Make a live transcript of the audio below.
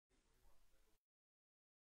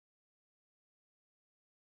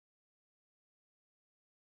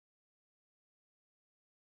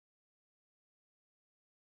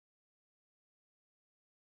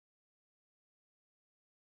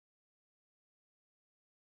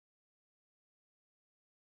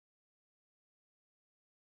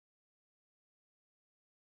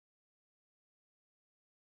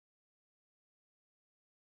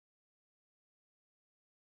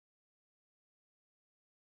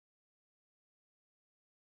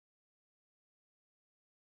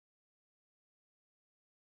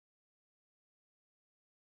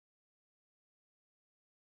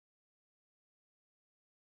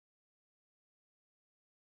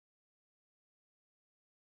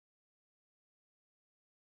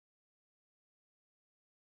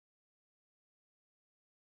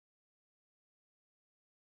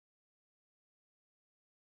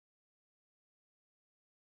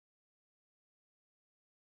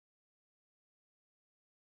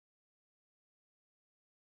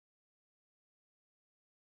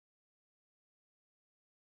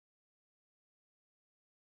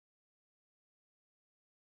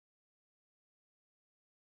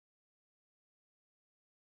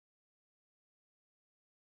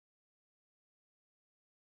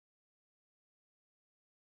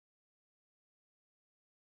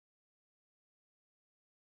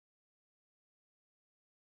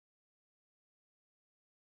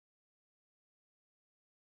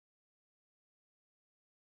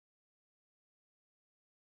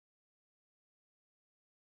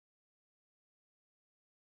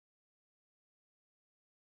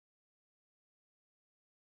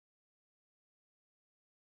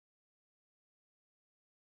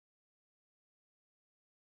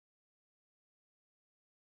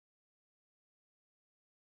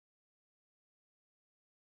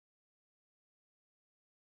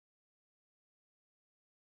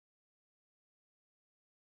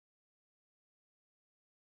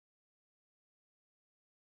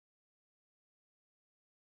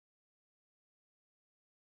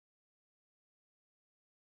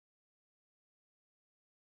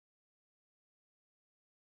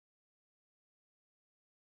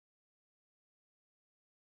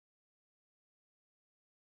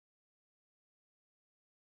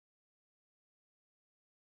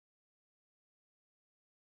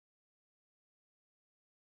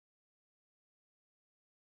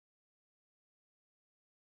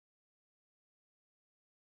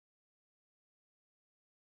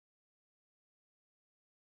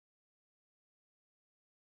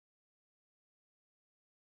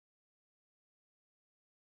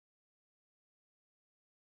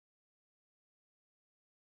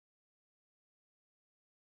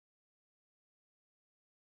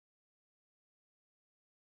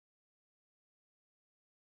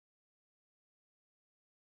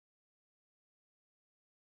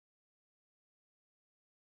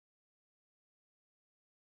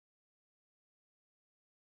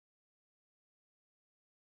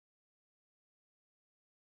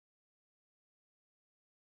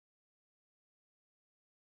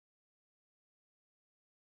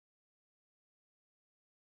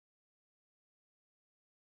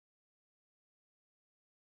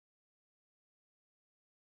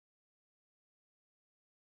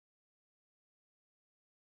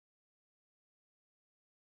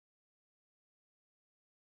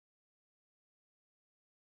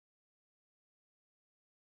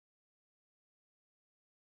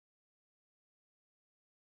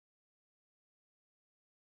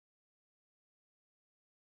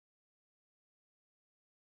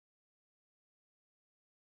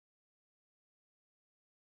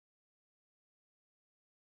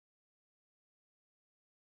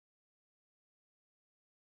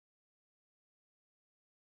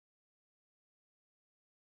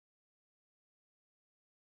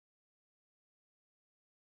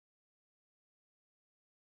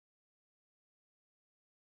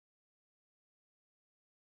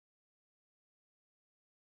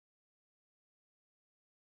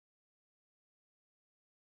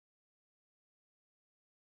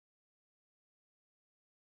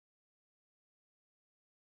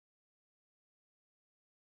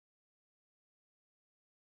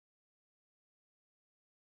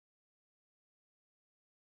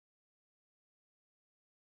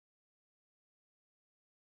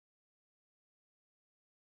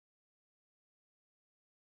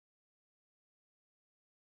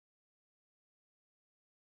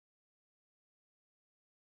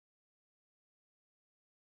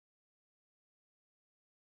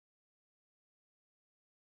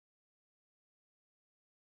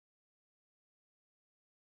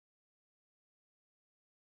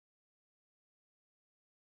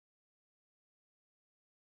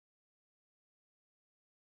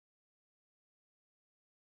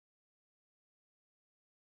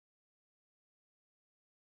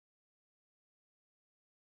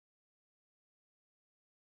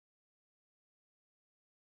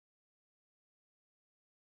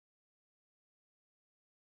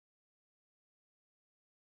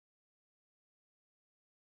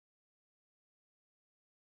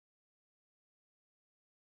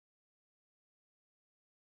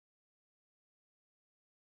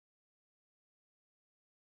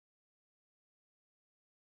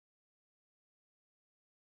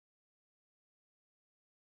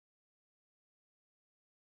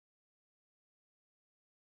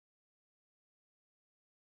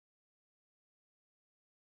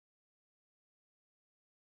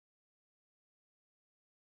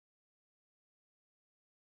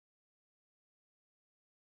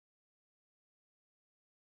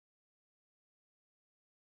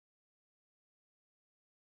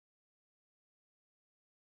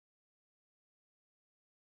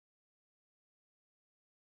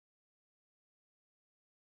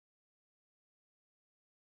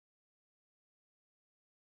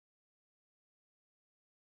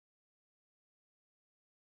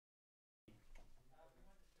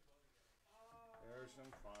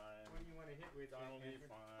Improvisation, fine. What do you want to hit with? Donald E,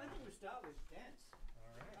 Cameron? fine. I think we start with dance. All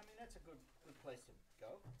right. I mean, that's a good place to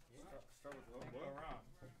go. Yeah. Start with Can't what? go wrong.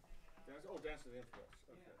 Dance. Oh, Dance of the Infidels.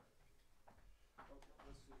 Okay. Okay.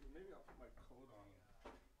 Let's see. Maybe I'll put my coat on.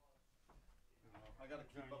 You know, I got to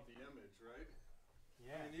keep up the image, right?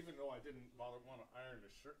 Yeah. I mean, even though I didn't want to iron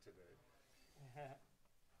the shirt today.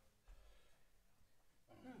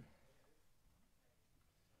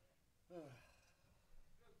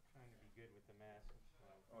 Trying to be good with the mask.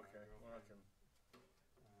 Okay. Well, I can do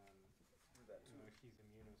that You too. know, she's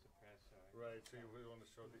immunosuppressed, so. Right. So you really want to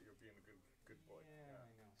show that you're being a good boy. Yeah, I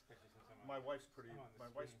know, especially since I'm My on. wife's pretty. I'm on the My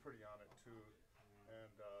wife's screen. pretty on it too, Yeah.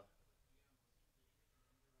 and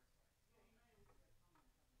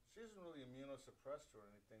she isn't really immunosuppressed or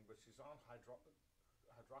anything, but she's on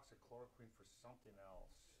hydroxychloroquine for something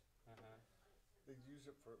else. Uh-huh. They use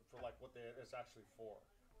it for like what it's actually for.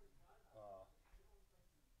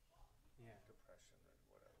 Yeah. Depression or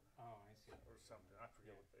whatever. Oh, I see. Or something. I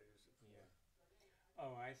forget Yeah. what they use it for. Yeah.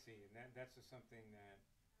 Oh, I see. And that's just something that.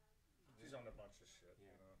 She's on a bunch of shit,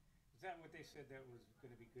 Yeah. you know. Is that what they said that was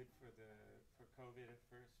going to be good for COVID at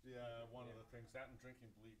first? Yeah, one of Yeah. the things. That and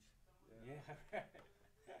drinking bleach. Yeah.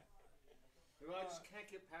 Well, I just can't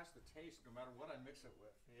get past the taste, no matter what I mix it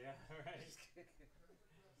with. Yeah. Right.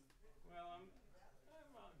 Well, I'm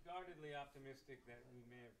guardedly optimistic that we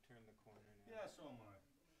may have turned the corner now. Yeah, so am I.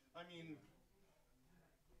 I mean,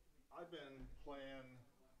 I've been playing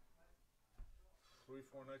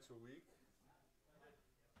 3-4 nights a week.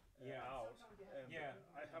 Yeah. Out, and Yeah.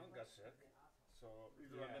 I haven't got sick. So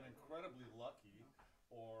either I've Yeah. been incredibly lucky,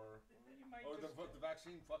 or You might the just,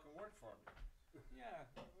 vaccine fucking worked for me. yeah,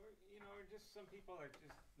 or just some people are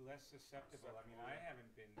just less susceptible. I mean, I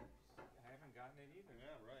haven't gotten it either.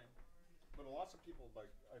 Yeah, right. But lots of people, like,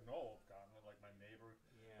 I know have gotten it, like my neighbor.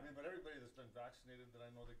 Yeah. I mean, but everybody that's been vaccinated that I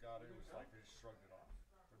know that got it was like they just shrugged it off,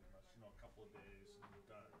 pretty much. You know, a couple of days and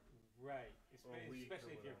done. Right. Or a week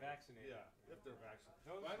Especially or if you're whatever. vaccinated. Yeah, if they're vaccinated.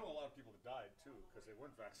 Those- Well, I know a lot of people that died too because they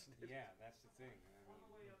weren't vaccinated. Yeah, that's the thing. I mean,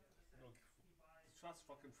 You know, the shot's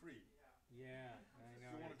fucking free. yeah, I If know.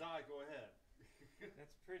 you want to die, go ahead.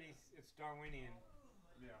 That's pretty. It's Darwinian.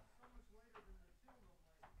 Yeah.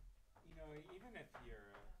 You know, even if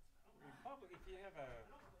you're a Republic, if you have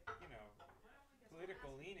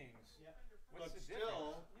political leanings, Yeah. what's But the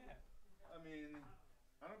still- difference? Yeah. I mean,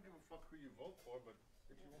 I don't give a fuck who you vote for, but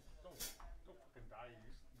if you don't fucking die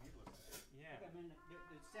needlessly. Yeah. I mean, the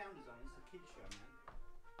sound is on. It's a kid's show, man.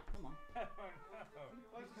 Come on. Oh no.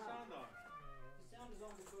 Why's the sound on? The sound is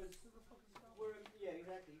on because yeah,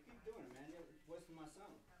 exactly. You keep doing it, man. You're wasting my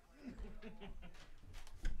sound.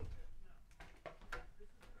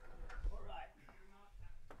 All right.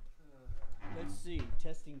 Let's see.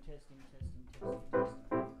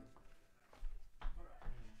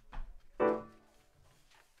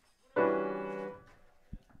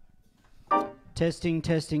 Testing.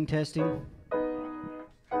 Testing.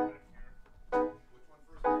 Which one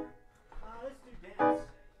first? Let's do Dance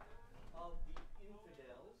of the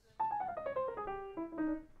Infidels.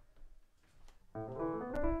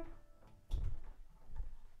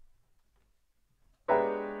 You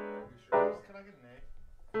sure? Can I get an A?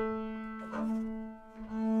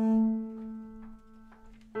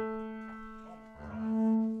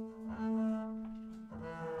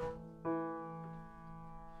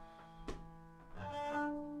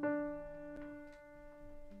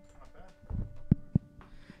 Not bad.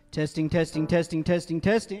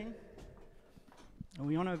 Testing. Are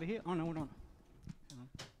we on over here? Oh no, we're not. Hang on.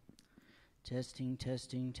 Testing.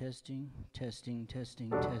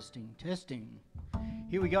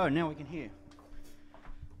 Here we go. Now we can hear.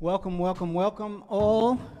 Welcome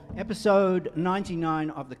all. Episode 99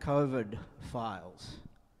 of the COVID Files.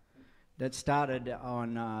 That started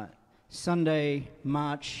on Sunday,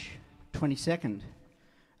 March 22nd.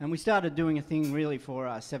 And we started doing a thing really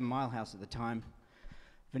for 7 Mile House at the time.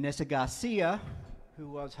 Vanessa Garcia, who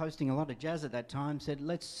was hosting a lot of jazz at that time, said,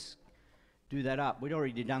 let's do that up. We'd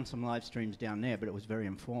already done some live streams down there, but it was very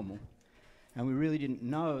informal. And we really didn't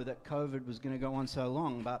know that COVID was going to go on so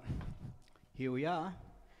long, but here we are.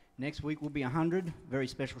 Next week will be 100. Very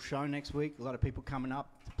special show next week. A lot of people coming up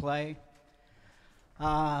to play.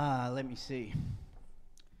 Let me see.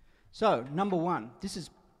 So, number one, this is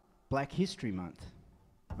Black History Month,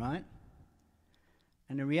 right?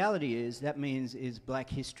 And the reality is that means is Black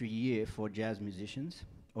History Year for jazz musicians,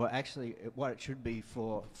 or actually what it should be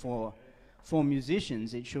for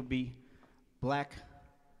musicians, it should be Black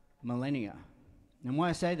Millennia. And why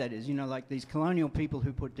I say that is, like these colonial people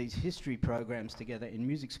who put these history programs together in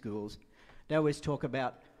music schools, they always talk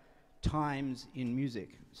about times in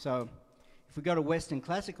music. So if we go to Western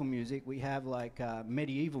classical music, we have like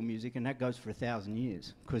medieval music, and that goes for 1,000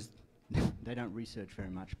 years because they don't research very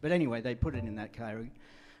much. But anyway, they put it in that category.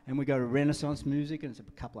 And we go to Renaissance music, and it's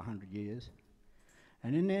a couple of hundred years.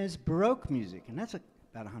 And then there's Baroque music, and that's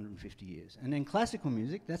about 150 years. And then classical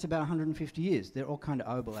music, that's about 150 years. They're all kind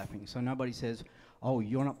of overlapping, so nobody says, oh,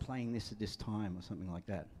 you're not playing this at this time, or something like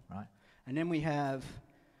that, right? And then we have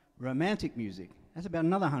Romantic music. That's about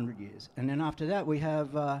another 100 years. And then after that, we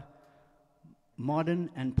have modern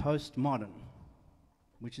and postmodern,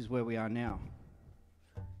 which is where we are now,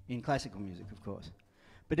 in classical music, of course.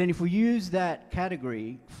 But then if we use that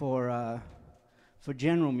category for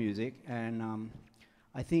general music, and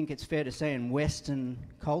I think it's fair to say in Western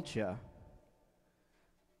culture,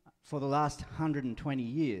 for the last 120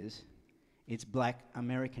 years, it's Black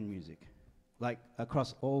American music, like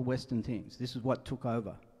across all Western things. This is what took over.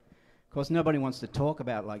 Of course, nobody wants to talk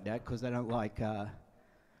about it like that because they don't like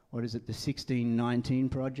what is it, the 1619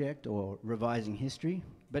 Project or revising history?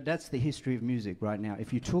 But that's the history of music right now.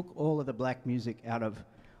 If you took all of the black music out of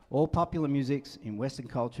all popular musics in Western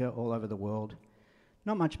culture all over the world,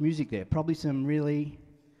 not much music there. Probably some really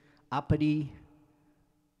uppity,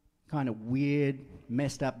 kind of weird,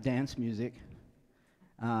 messed up dance music.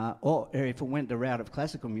 Or if it went the route of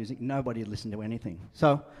classical music, nobody would listen to anything.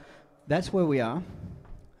 So that's where we are.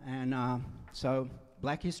 And so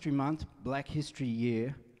Black History Month, Black History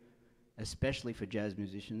Year, especially for jazz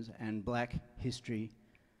musicians, and Black History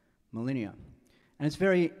Millennia. And it's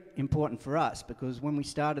very important for us because when we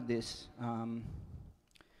started this,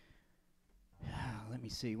 let me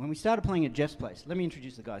see, when we started playing at Jeff's place, let me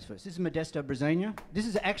introduce the guys first. This is Modesto Briseño. This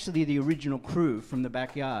is actually the original crew from the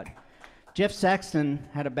backyard. Jeff Saxton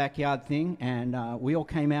had a backyard thing, and we all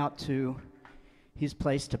came out to his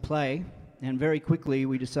place to play, and very quickly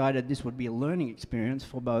we decided this would be a learning experience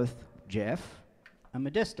for both Jeff and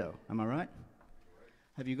Modesto. Am I right?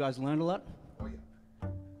 Have you guys learned a lot? Oh,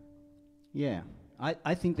 Yeah. yeah.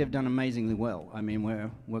 I think they've done amazingly well. I mean,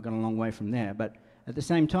 we're gone a long way from there. But at the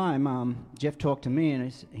same time, Jeff talked to me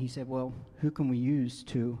and he said, well, who can we use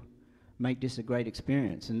to make this a great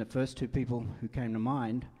experience? And the first two people who came to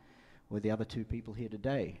mind were the other two people here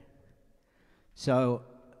today. So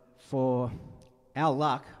for our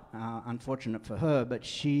luck, unfortunate for her, but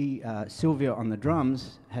she, Sylvia on the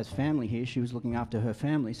drums, has family here. She was looking after her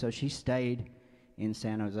family, so she stayed in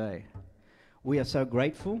San Jose. We are so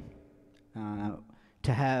grateful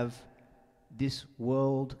to have this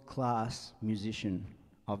world-class musician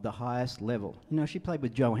of the highest level. You know, she played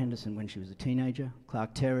with Joe Henderson when she was a teenager,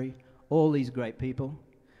 Clark Terry, all these great people.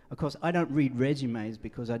 Of course, I don't read resumes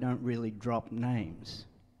because I don't really drop names.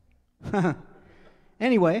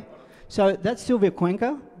 Anyway, so that's Sylvia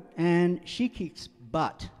Cuenca, and she kicks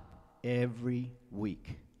butt every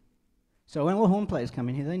week. So when all the horn players come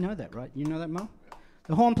in here, they know that, right? You know that, Mo?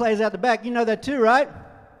 The horn players out the back, you know that too, right?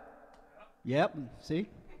 Yep, see?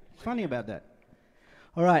 It's funny about that.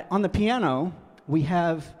 All right, on the piano, we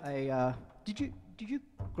have a... Did you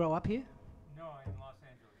grow up here? No, in Los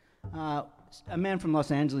Angeles. A man from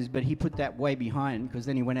Los Angeles, but he put that way behind because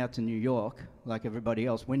then he went out to New York, like everybody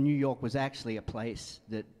else, when New York was actually a place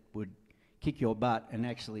that would kick your butt and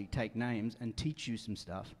actually take names and teach you some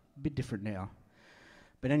stuff. A bit different now.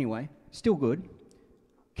 But anyway, still good.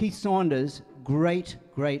 Keith Saunders, great,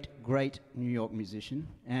 great, great New York musician,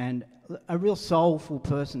 and a real soulful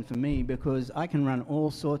person for me because I can run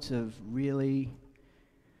all sorts of really,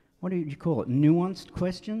 what do you call it, nuanced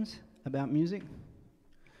questions about music.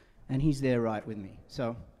 And he's there right with me.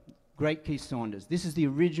 So, great Keith Saunders. This is the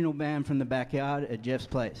original band from the backyard at Jeff's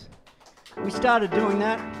place. We started doing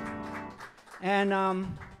that, and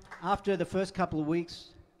after the first couple of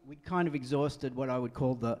weeks, we kind of exhausted what I would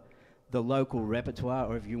call the local repertoire,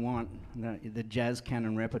 or if you want, the jazz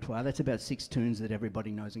canon repertoire. That's about 6 tunes that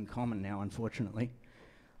everybody knows in common now, unfortunately.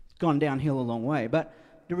 It's gone downhill a long way. But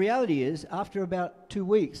the reality is, after about 2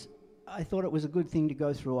 weeks, I thought it was a good thing to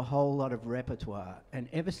go through a whole lot of repertoire. And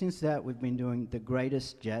ever since that, we've been doing the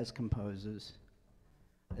greatest jazz composers,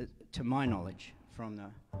 to my knowledge, from the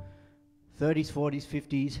 30s, 40s,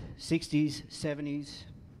 50s, 60s, 70s.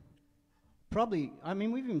 Probably, I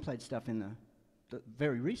mean, we've even played stuff in the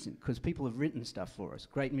very recent, because people have written stuff for us.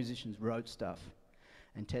 Great musicians wrote stuff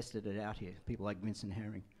and tested it out here, people like Vincent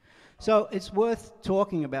Herring. So it's worth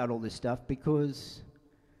talking about all this stuff because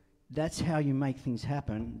that's how you make things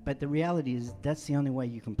happen, but the reality is that's the only way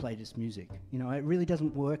you can play this music. You know, it really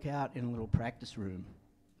doesn't work out in a little practice room,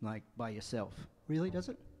 like by yourself. Really, does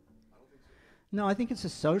it? No, I think it's a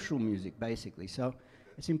social music, basically. So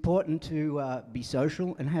it's important to be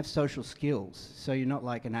social and have social skills, so you're not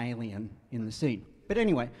like an alien in the scene. But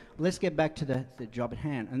anyway, let's get back to the job at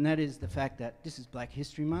hand, and that is the fact that this is Black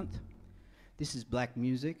History Month. This is black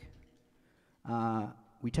music.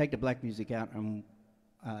 We take the black music out, and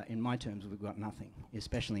in my terms, we've got nothing,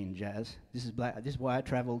 especially in jazz. This is why I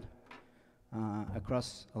travelled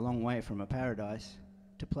across a long way from a paradise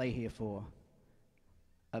to play here for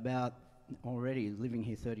about already living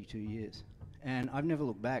here 32 years. And I've never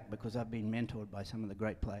looked back because I've been mentored by some of the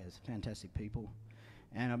great players, fantastic people.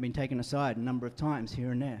 And I've been taken aside a number of times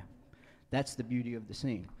here and there. That's the beauty of the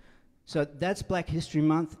scene. So that's Black History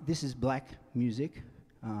Month. This is black music.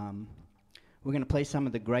 We're going to play some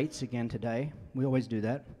of the greats again today. We always do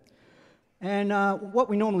that. And what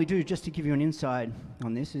we normally do, just to give you an insight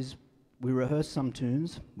on this, is we rehearse some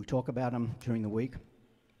tunes. We talk about them during the week.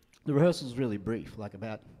 The rehearsal's really brief, like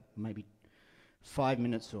about maybe 5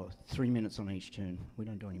 minutes or 3 minutes on each tune. We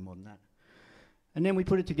don't do any more than that. And then we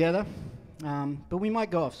put it together. But we might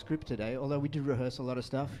go off script today, although we do rehearse a lot of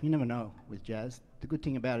stuff. You never know with jazz. The good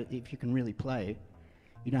thing about it, if you can really play,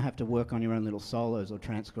 you don't have to work on your own little solos or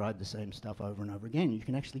transcribe the same stuff over and over again. You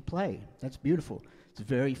can actually play. That's beautiful. It's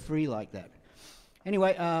very free like that.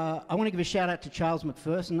 Anyway, I want to give a shout out to Charles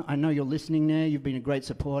McPherson. I know you're listening there. You've been a great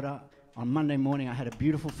supporter. On Monday morning, I had a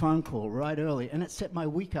beautiful phone call right early, and it set my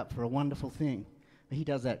week up for a wonderful thing. He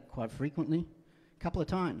does that quite frequently, a couple of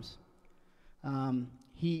times.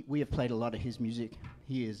 We have played a lot of his music.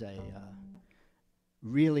 He is a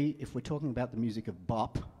really, if we're talking about the music of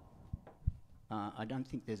bop, I don't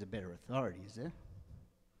think there's a better authority, is there?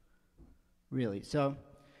 Really. So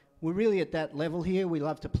we're really at that level here. We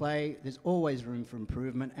love to play. There's always room for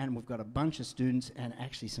improvement, and we've got a bunch of students and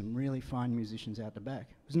actually some really fine musicians out the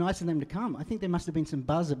back. It was nice of them to come. I think there must have been some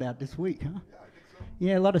buzz about this week, huh? Yeah, I think so.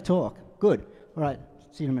 Yeah, a lot of talk. Good. All right.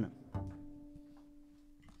 See you in a minute.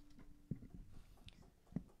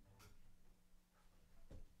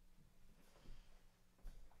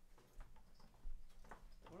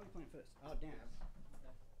 What are we playing first? Oh, dance.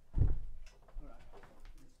 Okay. All right.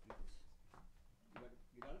 Let's do this.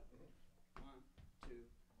 You got it? 1, 2,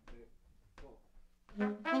 3, 4.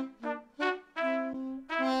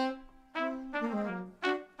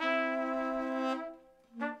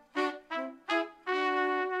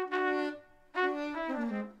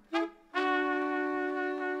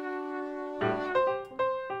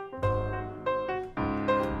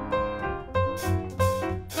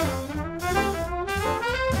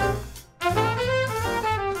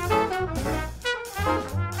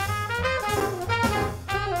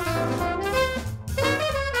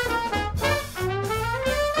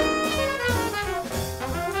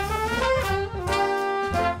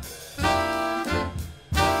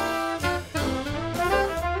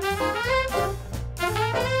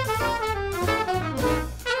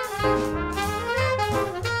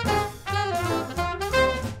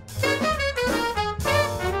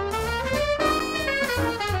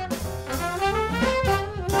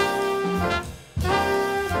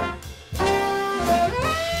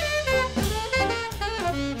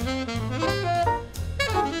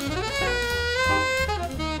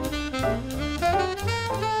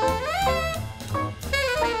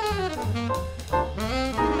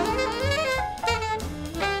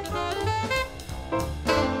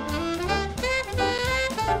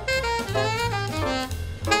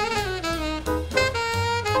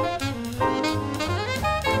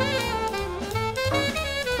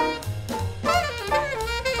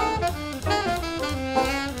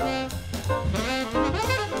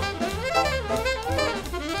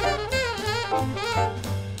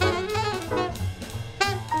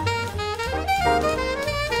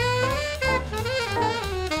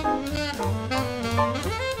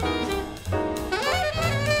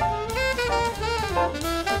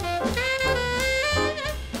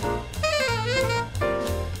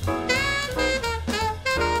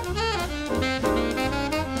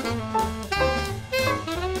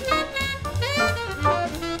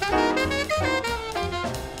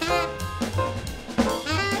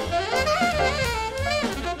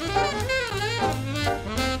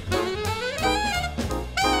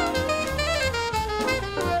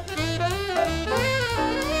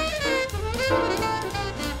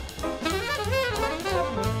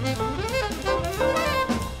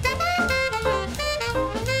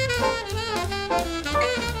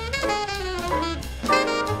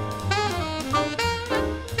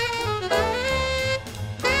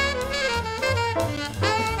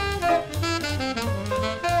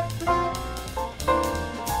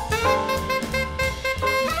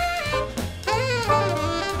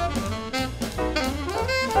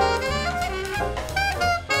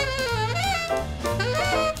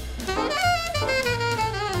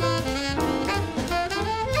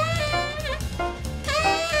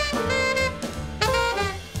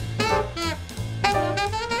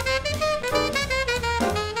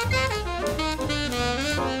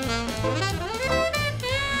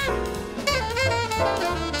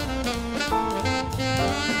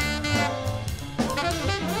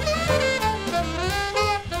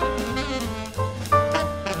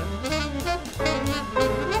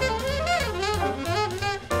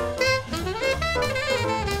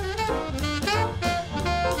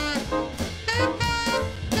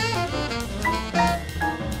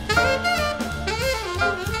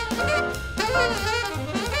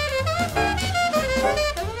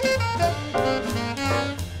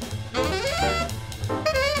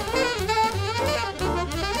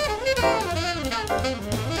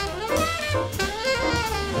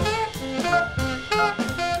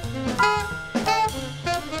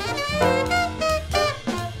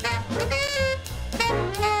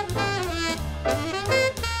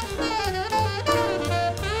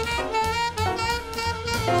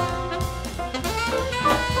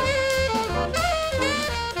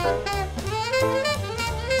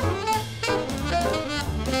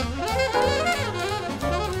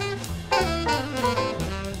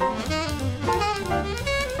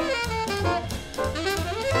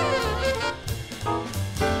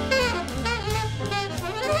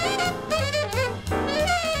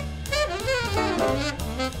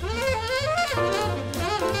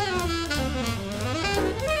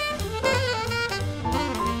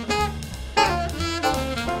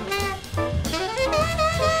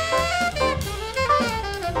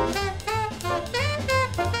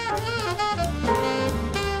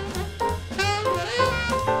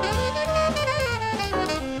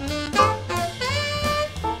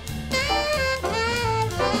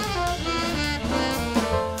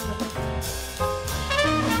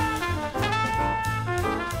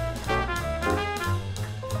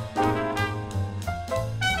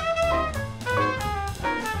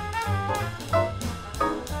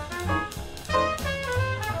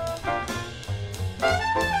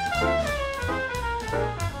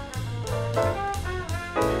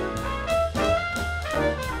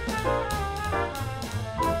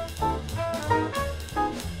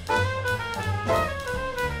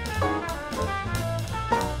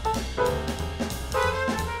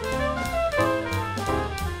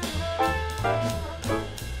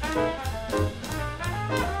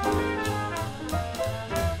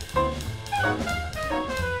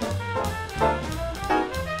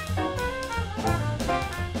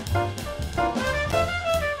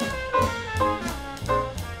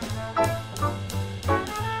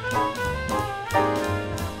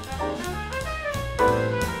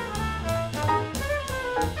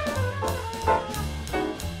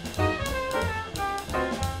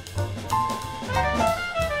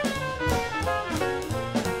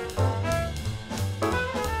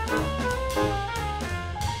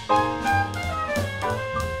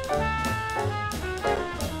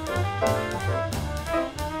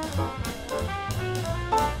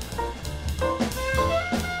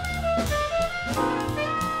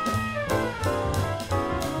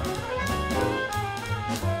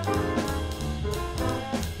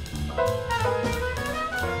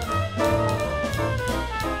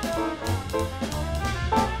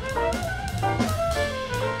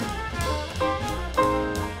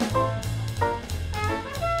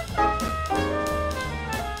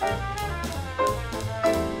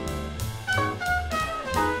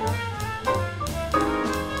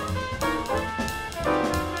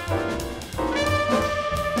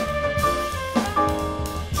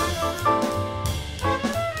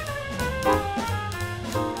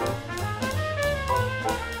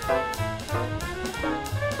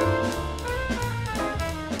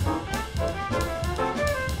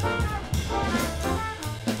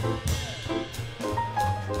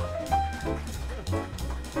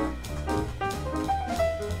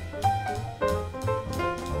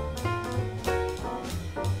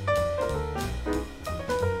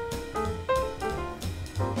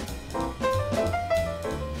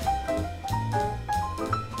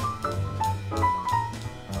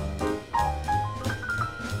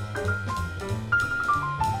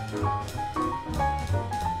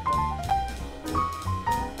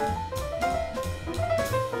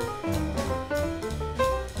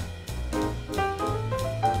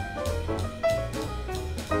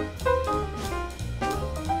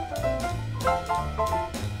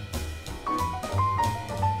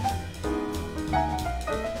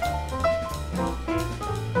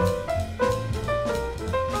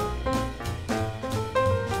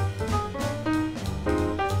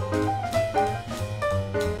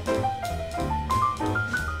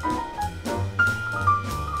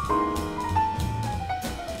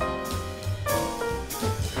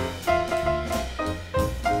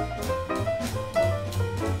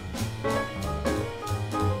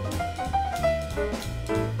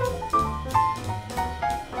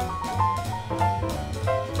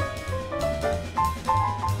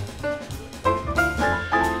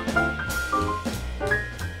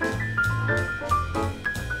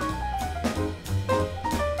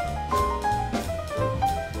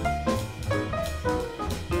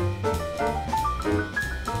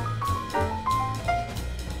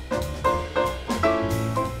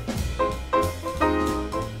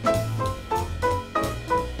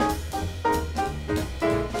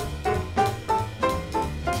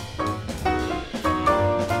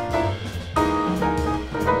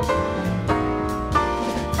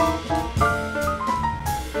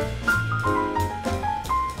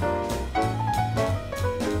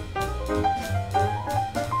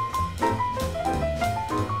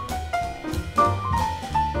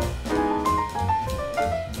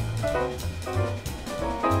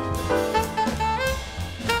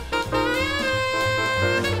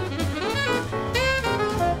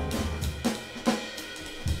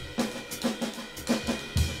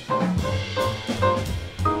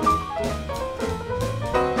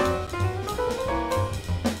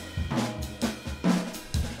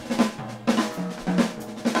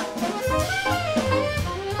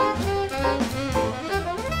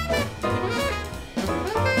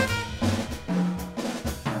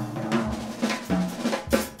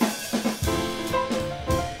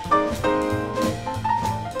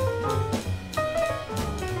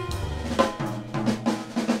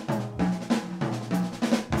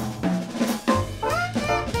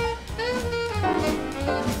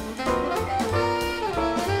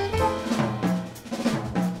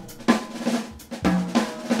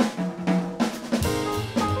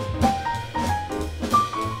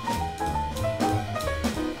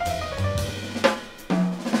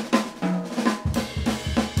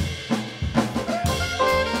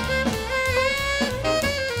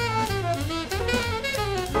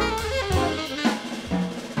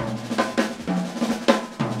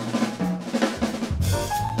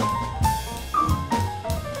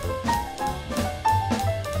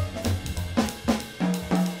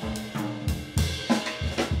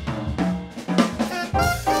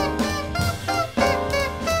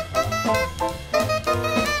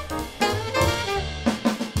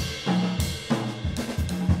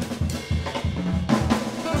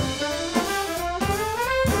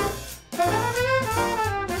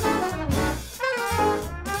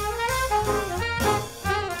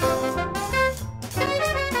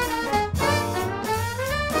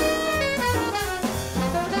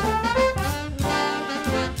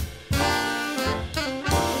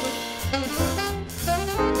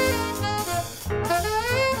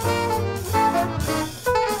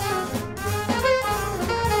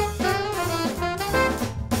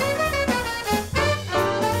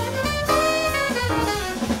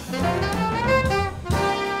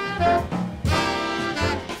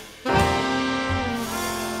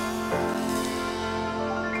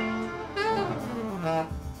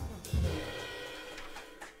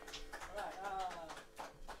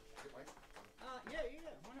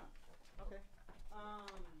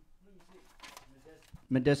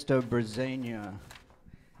 Modesto Brezania.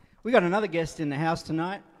 We got another guest in the house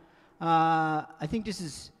tonight. I think this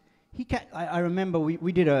is, I remember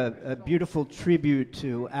we did a beautiful tribute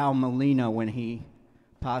to Al Molina when he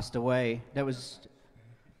passed away. That was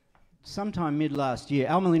sometime mid last year.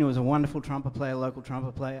 Al Molina was a wonderful trumpet player, local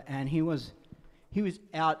trumpet player, and he was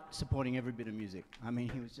out supporting every bit of music. I mean,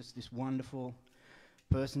 he was just this wonderful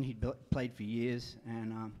person. He'd played for years,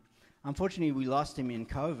 and unfortunately we lost him in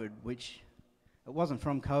COVID, which it wasn't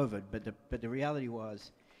from COVID, but the reality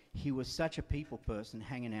was he was such a people person,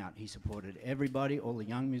 hanging out. He supported everybody, all the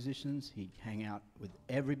young musicians. He'd hang out with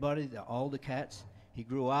everybody, the older cats. He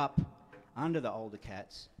grew up under the older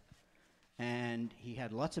cats, and he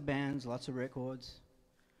had lots of bands, lots of records.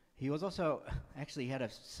 He was also, actually had a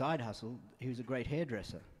side hustle. He was a great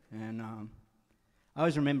hairdresser, and I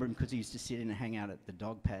always remember him because he used to sit in and hang out at the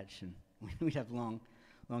dog patch, and we'd have long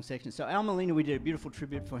sections. So Al Molina, we did a beautiful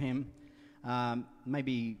tribute for him,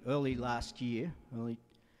 maybe early last year,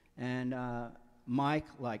 and Mike,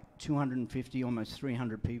 like 250, almost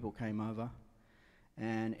 300 people came over,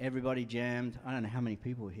 and everybody jammed. I don't know how many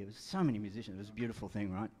people were here. There was so many musicians. It was a beautiful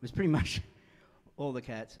thing, right? It was pretty much all the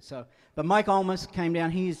cats. So, but Mike Olmos came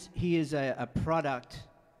down. He is a product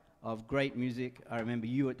of great music. I remember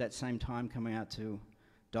you at that same time coming out to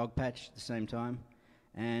Dog Patch at the same time,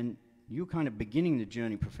 and you were kind of beginning the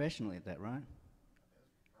journey professionally at that, right?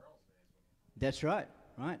 That's right,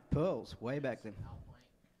 Pearls, way back then.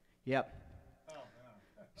 Yep.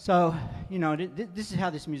 So, you know, this is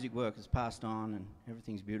how this music works. It's passed on and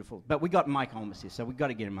everything's beautiful. But we got Mike Olmos here, so we've got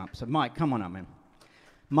to get him up. So, Mike, come on up, man.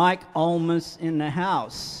 Mike Olmos in the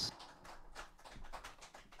house.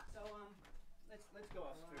 So, let's go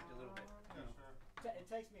off script a little bit. Yeah, sure. It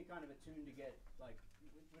takes me kind of a tune to get, like,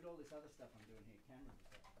 with all this other stuff I'm doing here, cameras and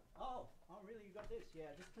stuff. Oh, really? You got this?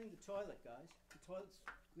 Yeah, just clean the toilet, guys. The toilet's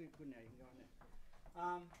good now. You can go in there.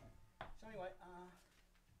 So anyway, I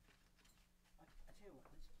tell you what,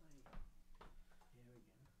 let's play. Here we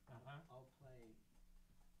go. I'll play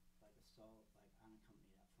like a solo, like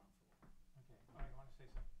unaccompanied up front for you. Okay. All right. I want to say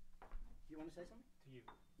something You want to say something? to you.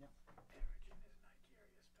 Yeah. Origin is Nigeria.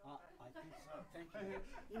 I think so. Thank you.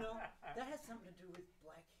 You know, that has something to do with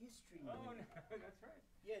Black History Oh Month. no, that's right.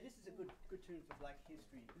 Yeah, this is a good tune for Black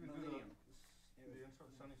History You can do Millennium. the intro,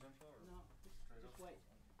 Sunny Central, or? No, Straight just up? wait.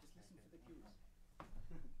 Just listen for the cues.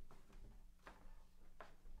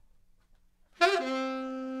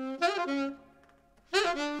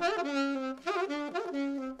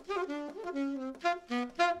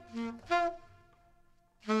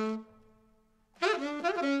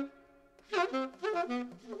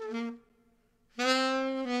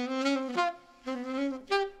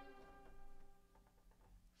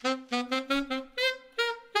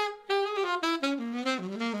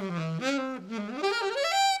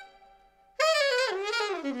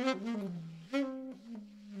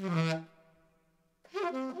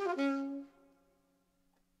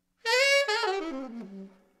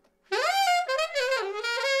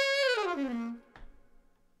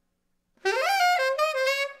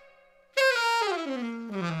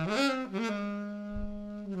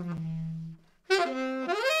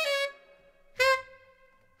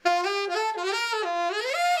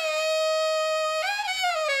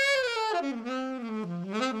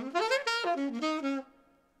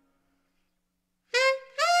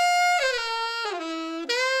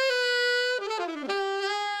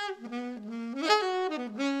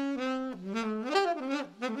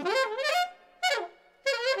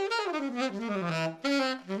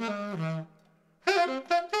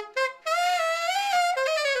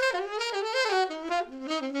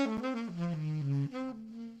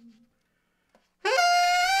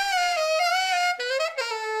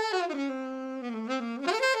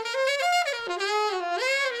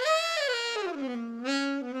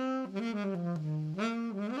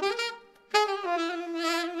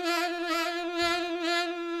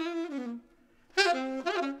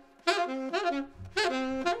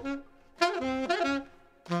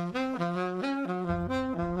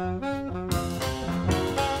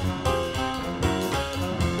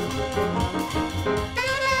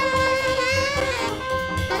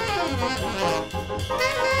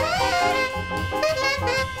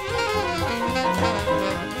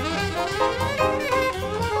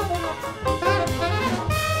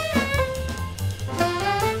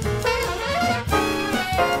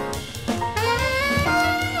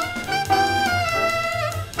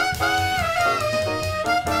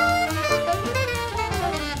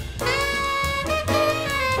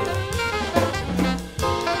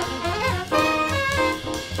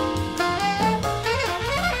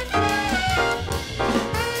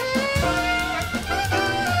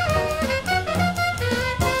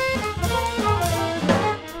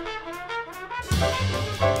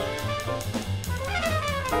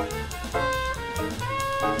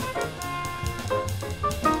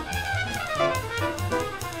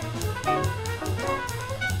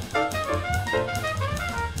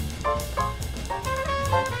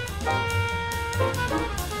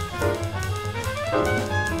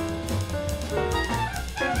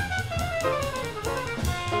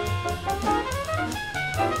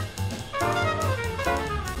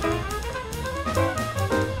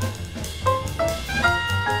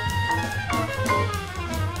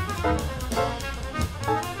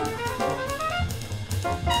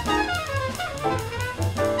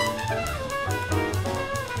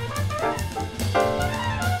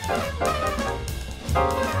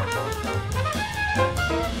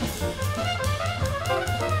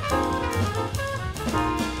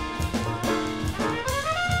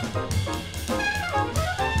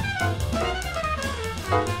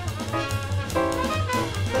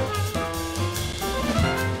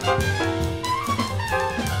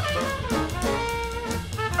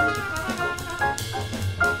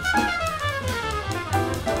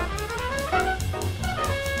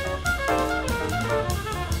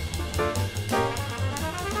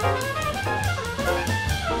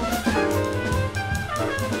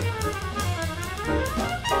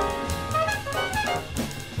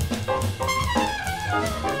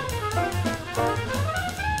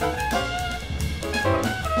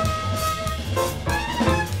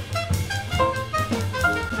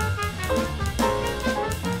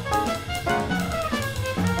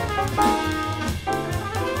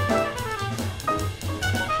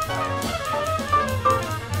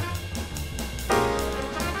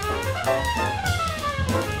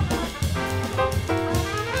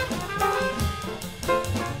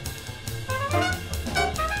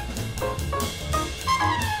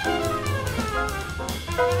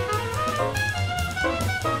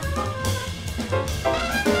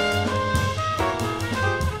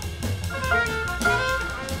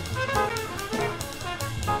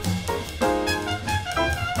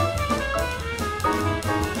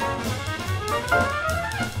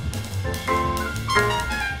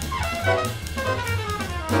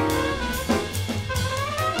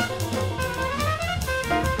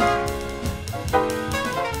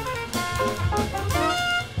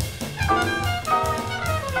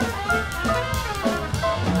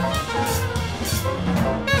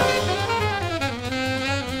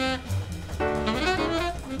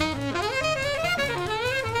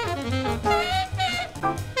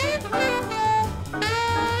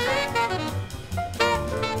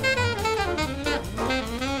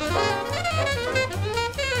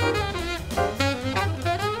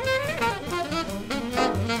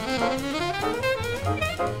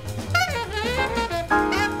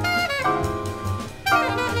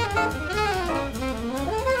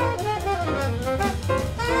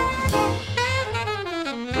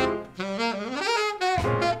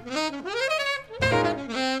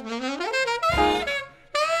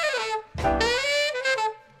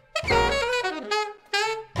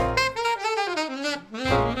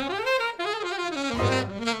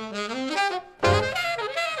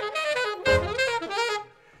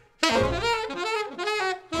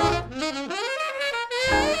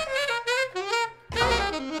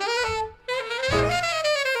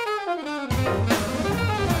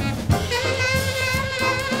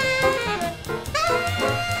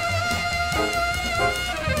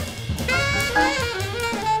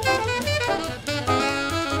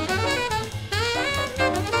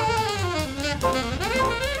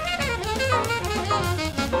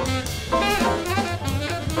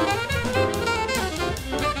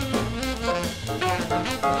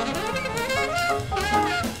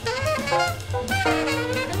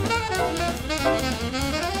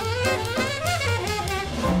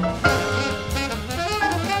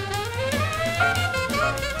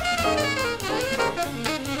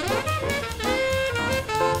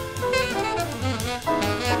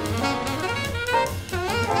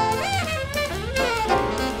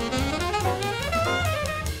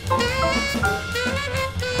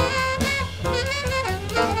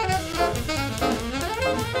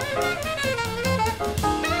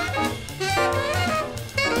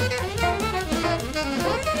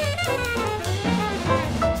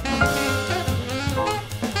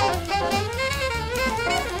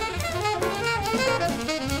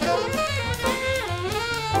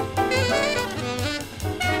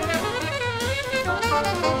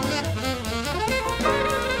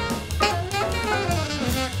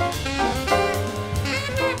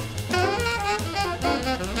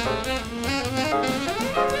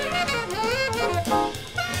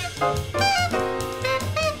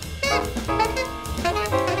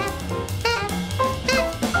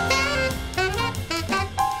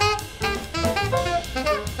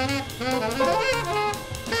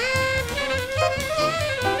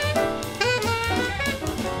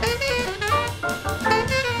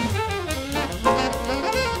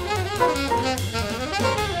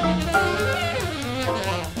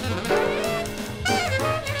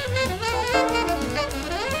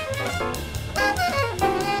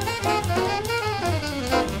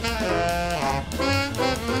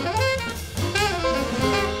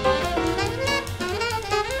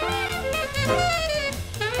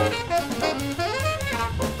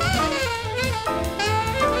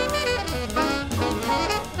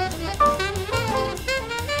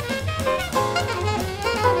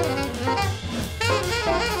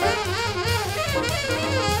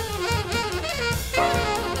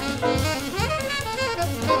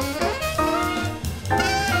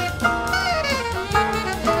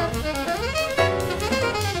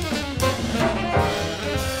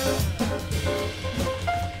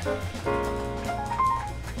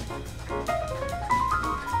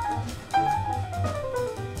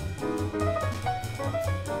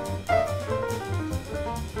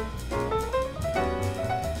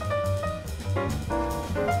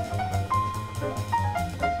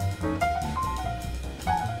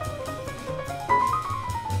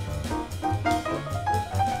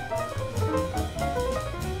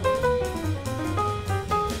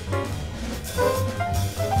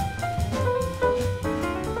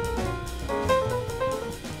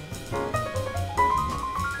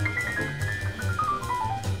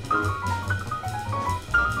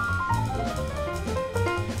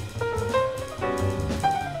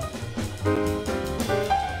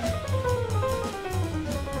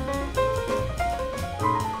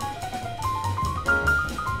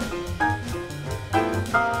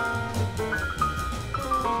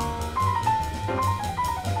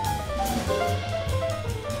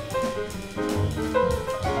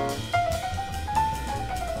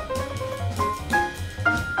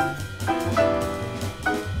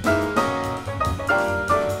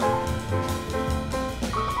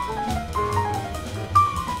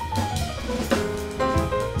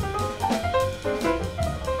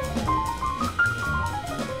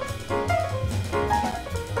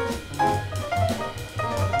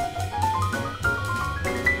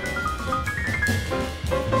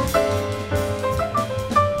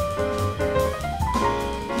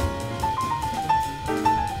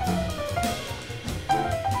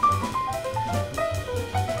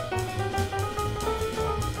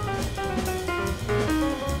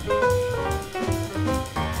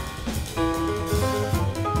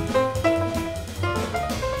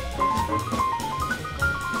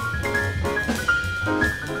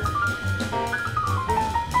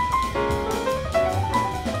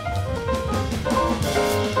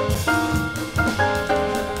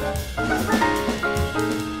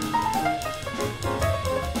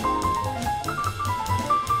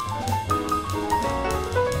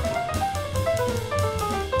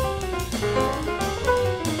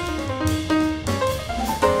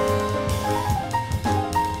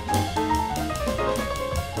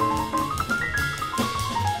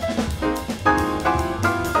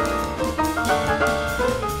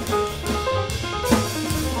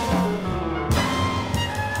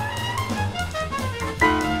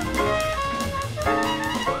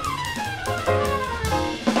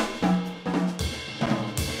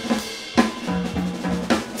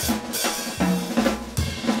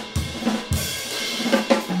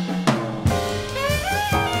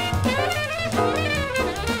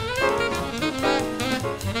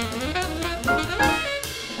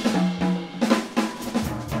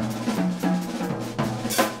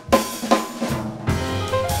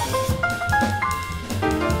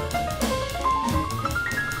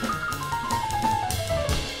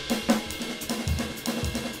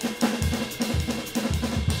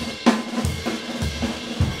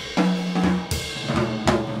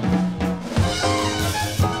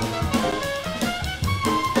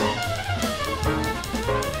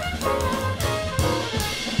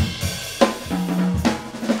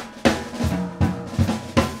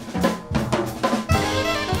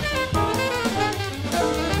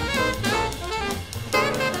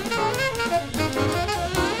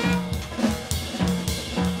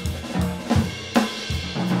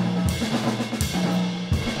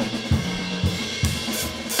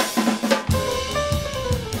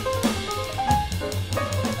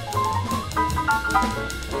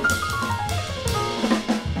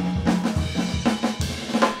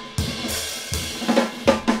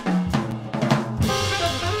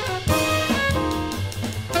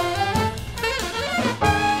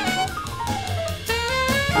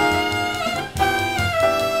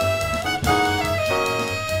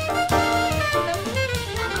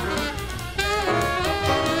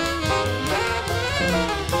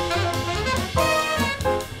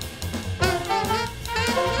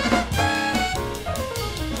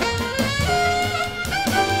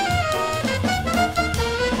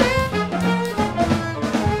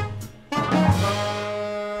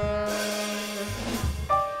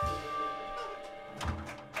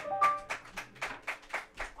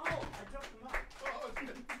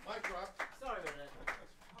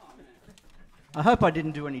 I hope I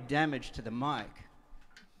didn't do any damage to the mic.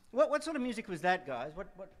 What sort of music was that, guys?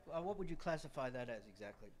 What would you classify that as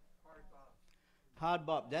exactly? Hard bop. Hard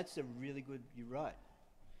bop. That's a really good. You're right.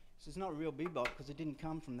 So it's not real bebop because it didn't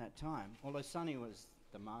come from that time. Although Sonny was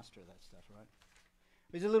the master of that stuff, right?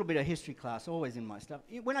 There's a little bit of history class always in my stuff.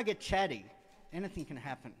 When I get chatty, anything can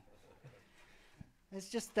happen. It's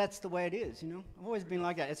just, that's the way it is, you know? I've always been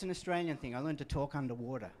like that. It's an Australian thing. I learned to talk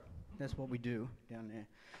underwater. That's what we do down there.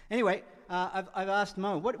 Anyway, I've asked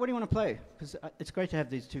Mo, what do you want to play? Because it's great to have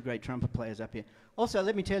these two great trumpet players up here. Also,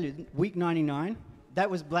 let me tell you, week 99, that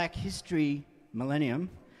was Black History Millennium.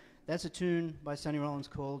 That's a tune by Sonny Rollins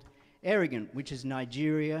called Arrogant, which is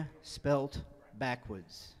Nigeria spelt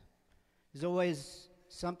backwards. There's always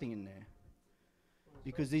something in there.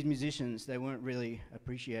 Because these musicians, they weren't really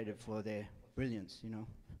appreciated for their brilliance, you know.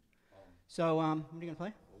 So, what are you going to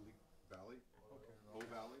play? Valley. Okay.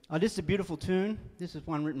 Valley. Oh, this is a beautiful tune. This is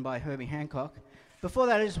one written by Herbie Hancock. Before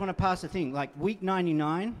that, I just want to pass a thing. Like week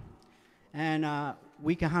 99 and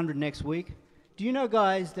week 100 next week. Do you know,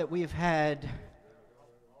 guys, that we've had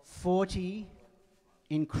 40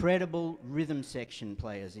 incredible rhythm section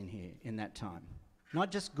players in here in that time?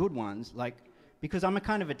 Not just good ones, like, because I'm a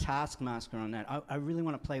kind of a taskmaster on that. I really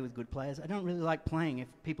want to play with good players. I don't really like playing if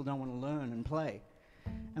people don't want to learn and play.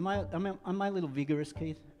 Am I a little vigorous,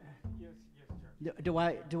 Keith? Yes, sir.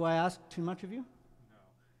 Do I ask too much of you?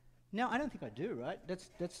 No, I don't think I do, right?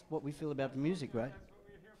 That's what we feel about the music, right? That's what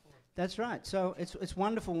we're here for. That's right. So it's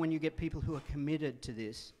wonderful when you get people who are committed to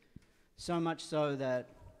this, so much so that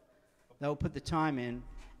they'll put the time in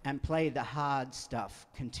and play the hard stuff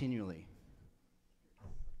continually.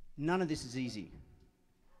 None of this is easy.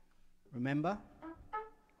 Remember?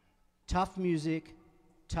 Tough music,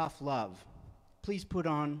 tough love. Please put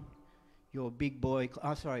on your big boy,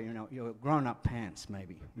 your grown-up pants,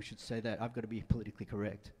 maybe. We should say that. I've got to be politically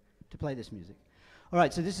correct to play this music. All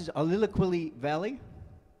right, so this is Alilaquili Valley.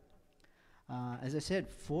 As I said,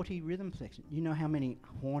 40 rhythm sections. You know how many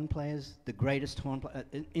horn players, the greatest horn player,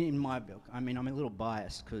 in my book. I mean, I'm a little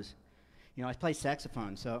biased because, you know, I play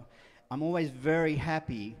saxophone, so I'm always very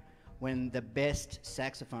happy when the best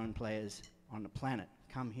saxophone players on the planet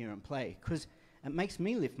come here and play, because it makes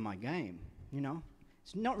me lift my game, you know.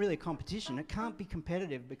 It's not really a competition. It can't be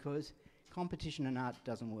competitive because competition in art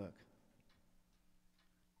doesn't work.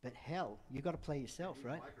 But hell, you got to play yourself,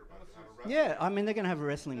 right? Yeah, I mean, they're going to have a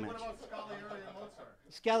wrestling match. What about Scaglieri and Mozart?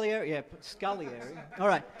 Scaglieri, yeah, Scaglieri. All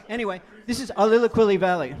right, anyway, this is Alilaquili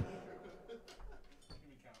Valley. You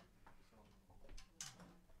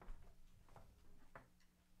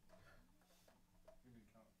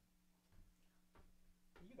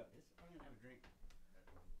got this. I'm going to have a drink.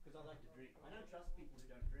 Because I like to drink. I don't trust people who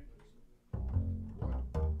don't drink.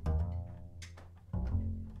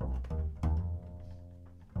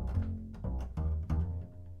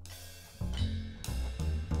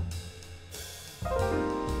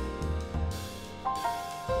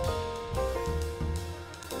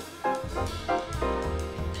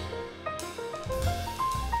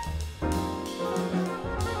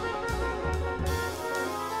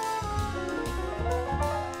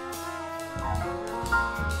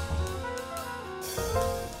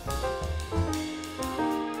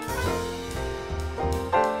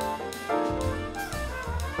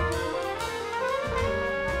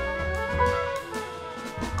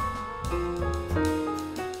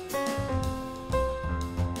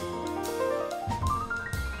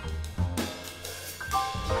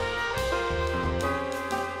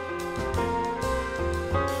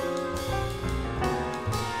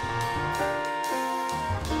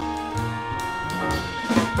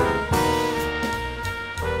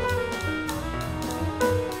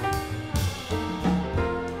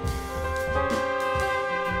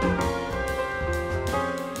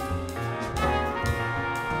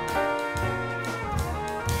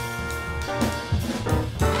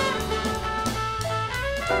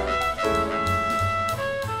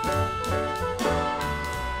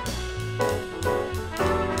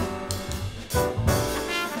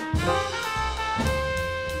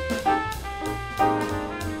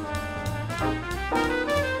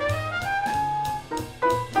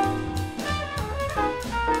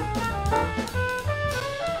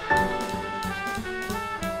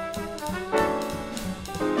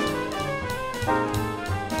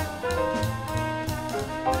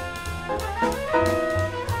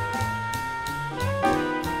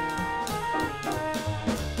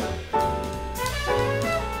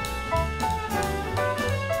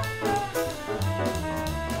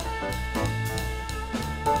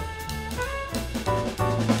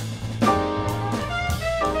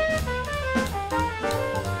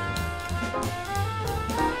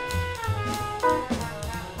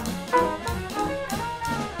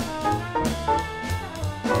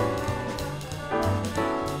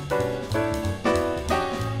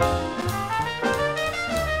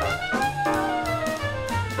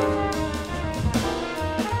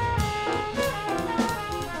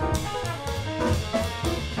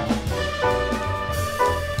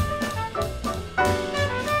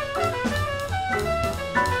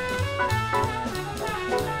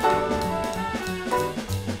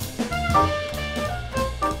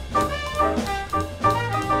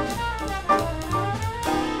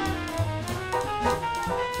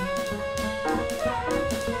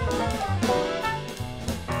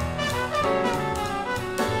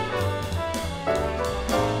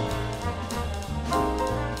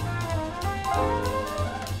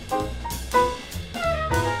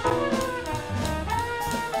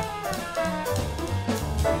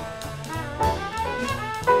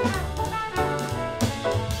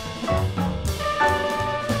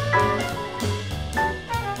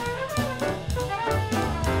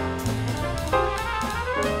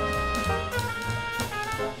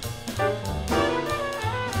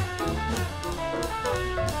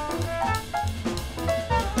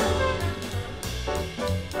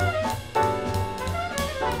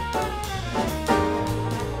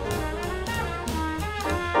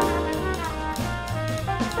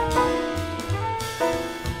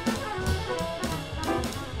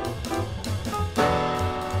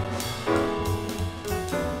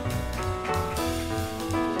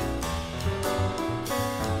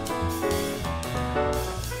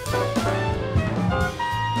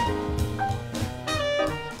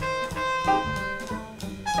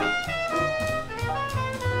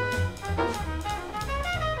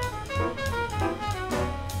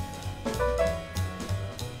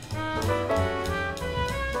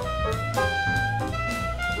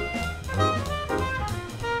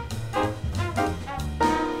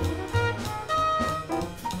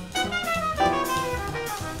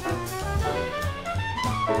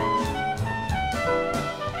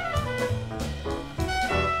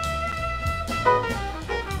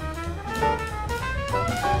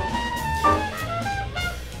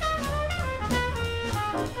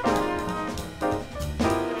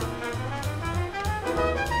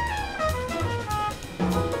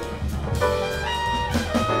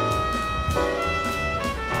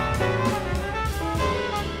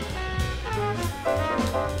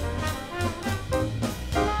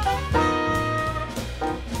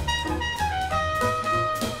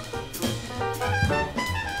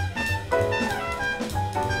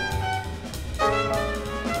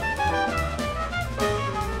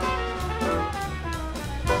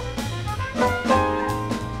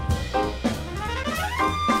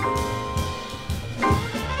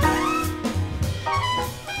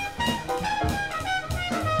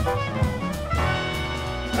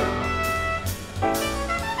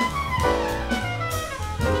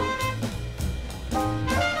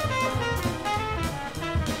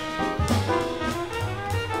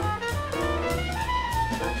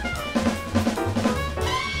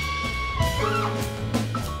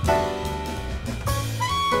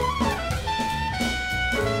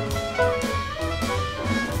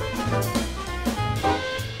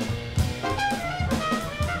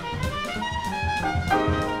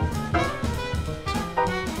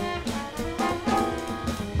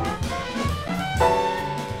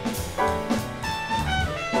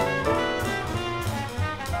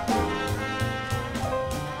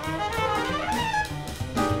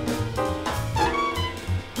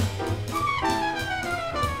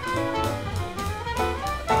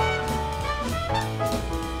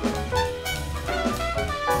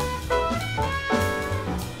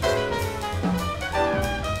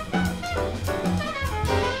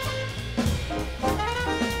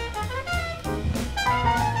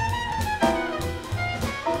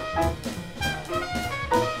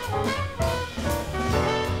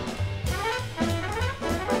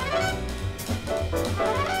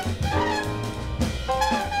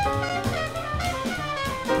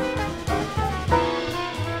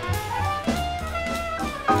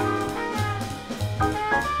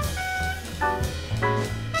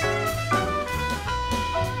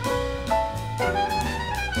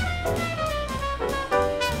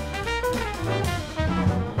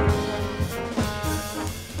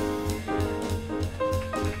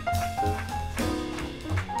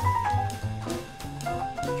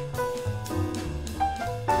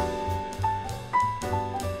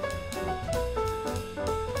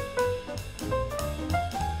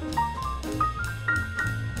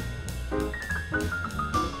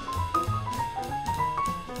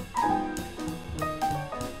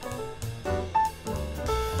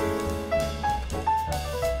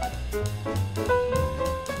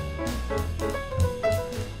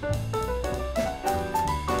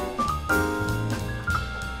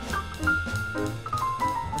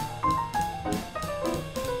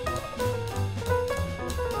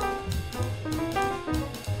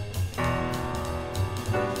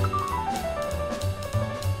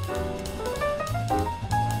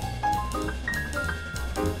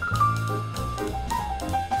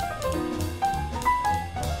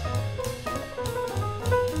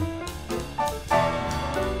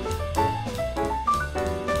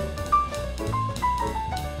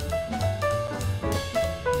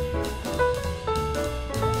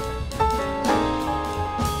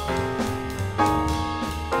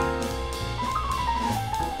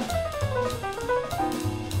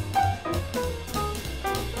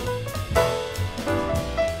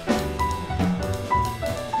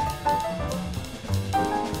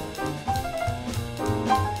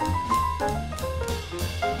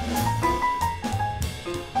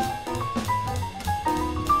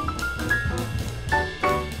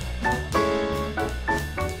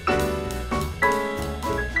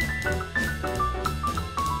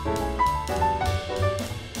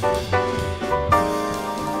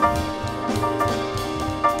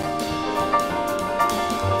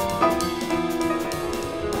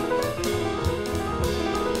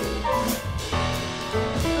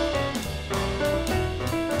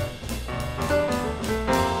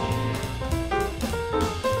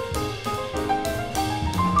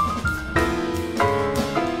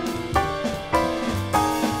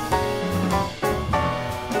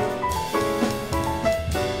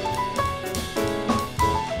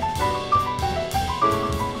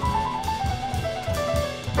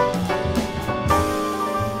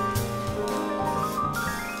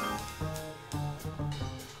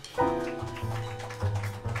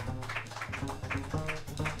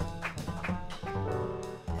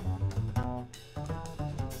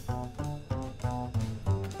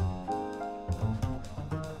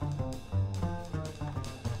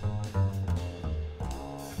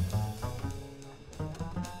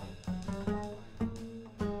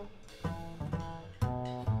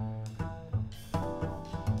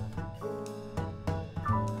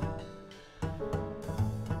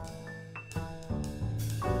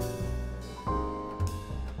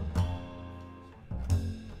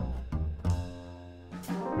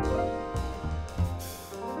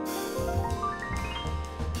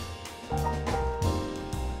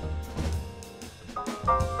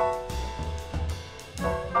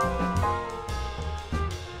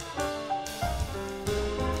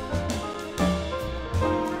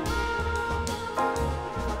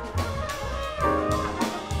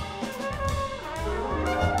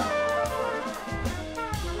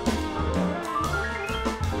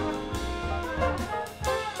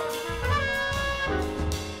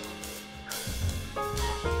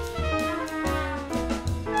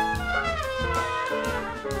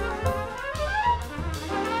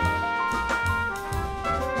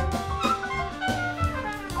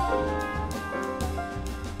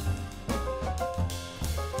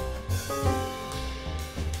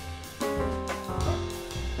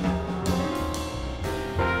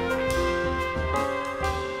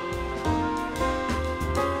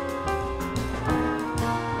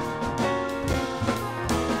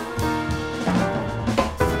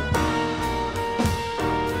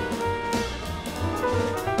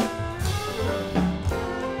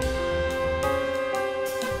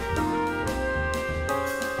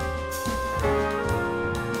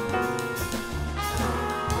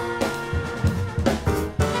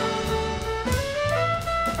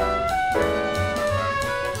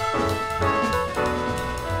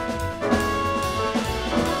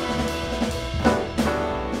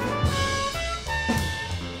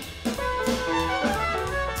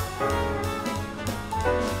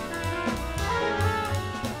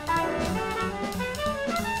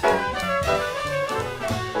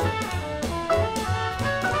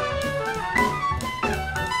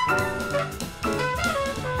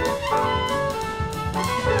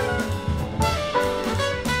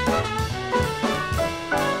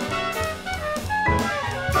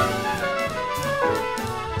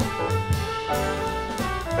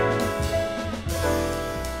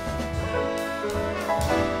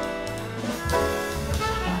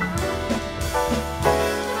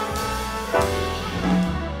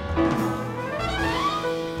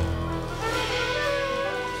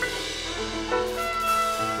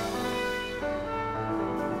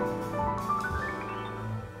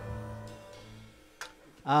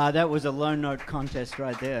 That was a low note contest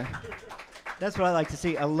right there. That's what I like to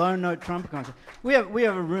see, a low note trumpet contest. We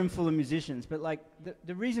have a room full of musicians, but like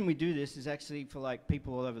the reason we do this is actually for like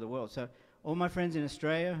people all over the world. So all my friends in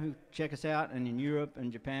Australia who check us out, and in Europe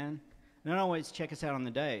and Japan, they don't always check us out on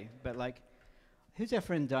the day, but like, who's our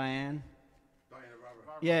friend Diane? Diana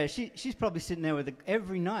Robert. Yeah, she's probably sitting there with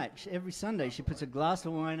every night, every Sunday, she puts a glass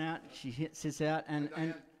of wine out, sits out,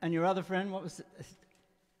 and your other friend, what was it?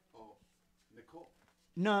 Oh, Nicole.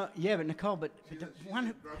 No, yeah, but Nicole, but She's the in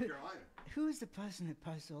one North Carolina. who is the person who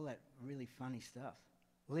posts all that really funny stuff?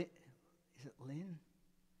 Is it Lynn?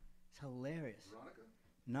 It's hilarious. Veronica?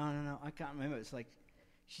 No, I can't remember. It's like,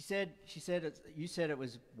 you said you said it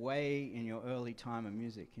was way in your early time of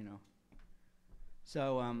music, you know.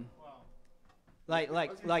 So, like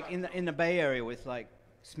in the Bay Area with like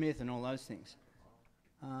Smith and all those things.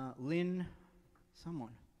 Lynn,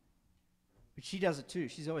 someone. But she does it too.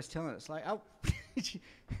 She's always telling us like, oh,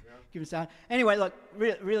 give us out. Anyway, look,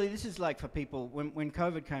 really, this is like for people. When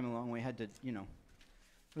COVID came along, we had to, you know,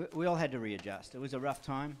 we all had to readjust. It was a rough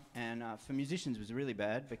time, and for musicians, it was really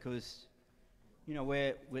bad because, you know,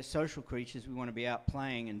 we're social creatures. We want to be out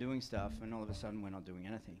playing and doing stuff, and all of a sudden, we're not doing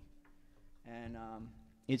anything. And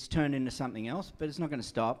it's turned into something else, but it's not going to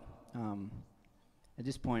stop. At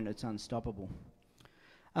this point, it's unstoppable.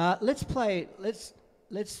 Let's play.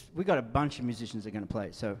 We got a bunch of musicians that are going to play,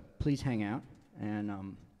 so please hang out.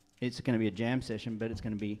 And it's going to be a jam session, but it's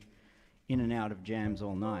going to be in and out of jams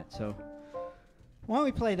all night. So why don't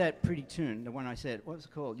we play that pretty tune, the one I said? What was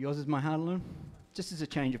it called? Yours Is My Heart Alone? Just as a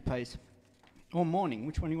change of pace. Or Morning.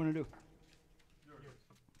 Which one do you want to do?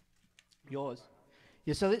 Yours.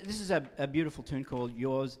 Yeah, so this is a beautiful tune called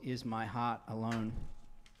Yours Is My Heart Alone.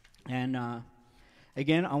 And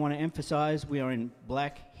again, I want to emphasize we are in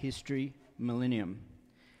Black History Millennium.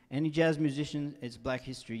 Any jazz musician, it's Black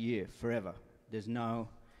History Year, forever. There's no...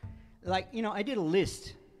 Like, you know, I did a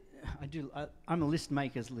list. I'm a list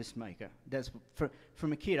maker's list maker. That's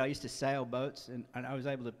from a kid, I used to sail boats, and I was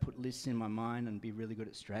able to put lists in my mind and be really good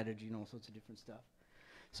at strategy and all sorts of different stuff.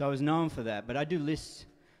 So I was known for that. But I do lists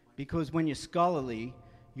because when you're scholarly,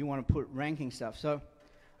 you want to put ranking stuff. So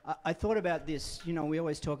I thought about this. You know, we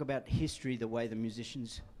always talk about history the way the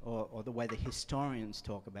musicians or the way the historians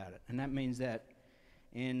talk about it. And that means that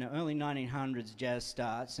in the early 1900s, jazz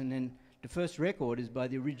starts, and then the first record is by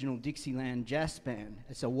the original Dixieland Jazz Band.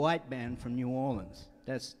 It's a white band from New Orleans.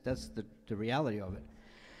 That's the reality of it.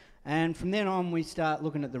 And from then on, we start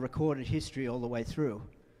looking at the recorded history all the way through,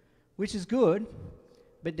 which is good,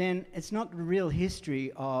 but then it's not the real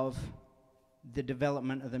history of the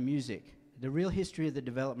development of the music. The real history of the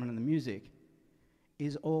development of the music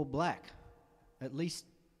is all black, at least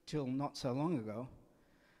till not so long ago.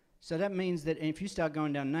 So that means that if you start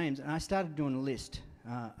going down names, and I started doing a list,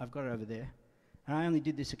 I've got it over there, and I only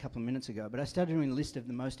did this a couple of minutes ago, but I started doing a list of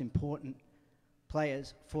the most important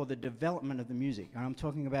players for the development of the music. And I'm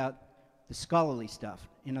talking about the scholarly stuff.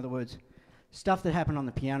 In other words, stuff that happened on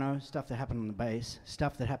the piano, stuff that happened on the bass,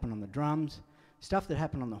 stuff that happened on the drums, stuff that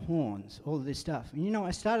happened on the horns, all of this stuff. And you know,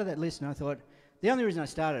 I started that list and I thought, the only reason I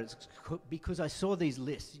started is because I saw these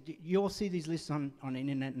lists. You all see these lists on the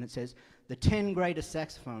internet and it says, the 10 greatest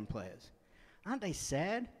saxophone players. Aren't they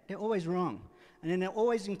sad? They're always wrong. And then they're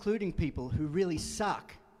always including people who really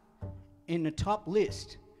suck in the top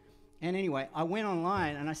list. And anyway, I went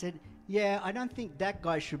online and I said, yeah, I don't think that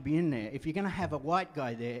guy should be in there. If you're going to have a white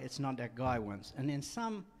guy there, it's not that guy once. And then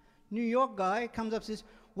some New York guy comes up and says,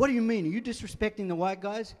 what do you mean? Are you disrespecting the white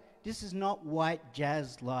guys? This is not white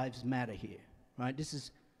jazz lives matter here, right? This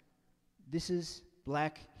is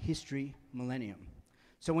Black History Millennium.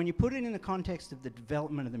 So when you put it in the context of the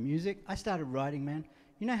development of the music, I started writing, man.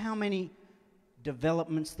 You know how many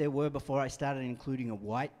developments there were before I started including a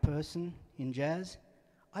white person in jazz?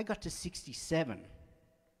 I got to 67.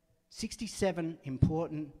 67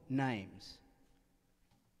 important names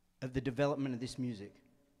of the development of this music.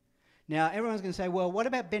 Now, everyone's going to say, well, what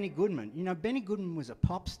about Benny Goodman? You know, Benny Goodman was a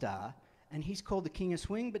pop star, and he's called the King of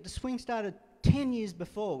Swing, but the swing started 10 years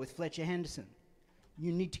before with Fletcher Henderson.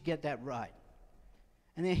 You need to get that right.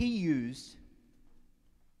 And then he used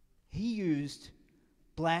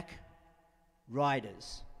black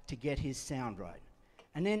writers to get his sound right.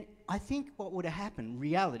 And then I think what would have happened,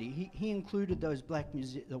 reality, he included those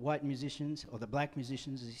the white musicians, or the black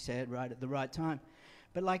musicians, as he said, right at the right time.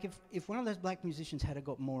 But like if one of those black musicians had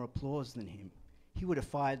got more applause than him, he would have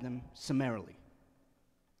fired them summarily.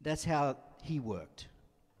 That's how he worked.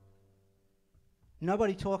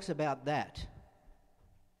 Nobody talks about that,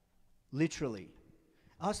 literally.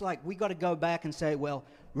 I was like, we got to go back and say, well,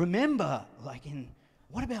 remember, like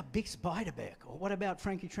what about Bix Beiderbecke? Or what about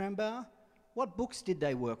Frankie Trambauer? what books did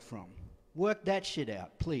they work from? Work that shit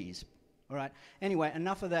out, please. All right. Anyway,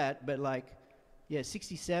 enough of that. But like, yeah,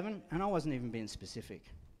 67, and I wasn't even being specific.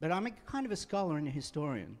 But I'm a kind of a scholar and a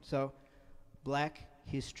historian. So, Black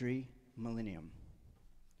History Millennium.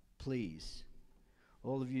 Please.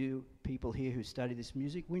 All of you people here who study this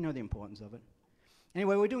music, we know the importance of it.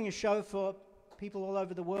 Anyway, we're doing a show for people all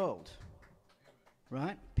over the world.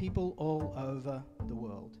 Right? People all over the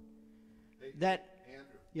world. Hey, That, Andrew,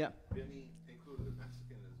 yeah. Benny included a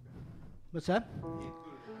Mexican in his band. What's that? He included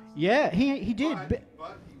a Mexican. Yeah, he did.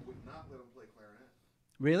 But he would not let him play clarinet.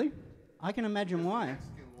 Really? I can imagine Because why. The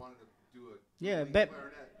Mexican wanted to do a Yeah, lead but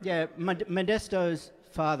clarinet. yeah, Modesto's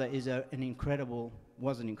father is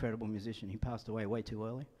was an incredible musician. He passed away way too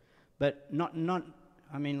early, but not.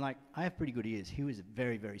 I mean, like, I have pretty good ears. He was a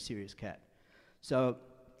very, very serious cat, so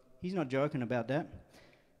he's not joking about that.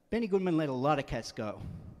 Benny Goodman let a lot of cats go.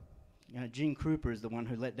 You know, Gene Krupa is the one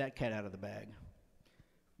who let that cat out of the bag,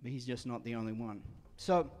 but he's just not the only one.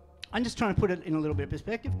 So I'm just trying to put it in a little bit of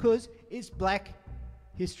perspective because it's Black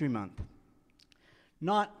History Month,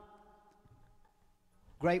 not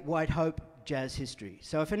Great White Hope jazz history.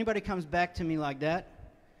 So if anybody comes back to me like that,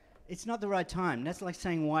 it's not the right time. That's like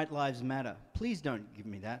saying white lives matter. Please don't give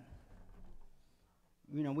me that.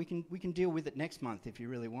 You know, we can deal with it next month if you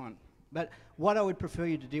really want. But what I would prefer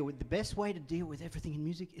you to deal with, the best way to deal with everything in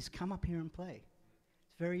music is come up here and play.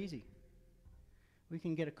 It's very easy. We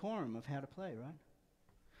can get a quorum of how to play, right?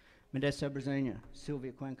 Modesto Brasilia,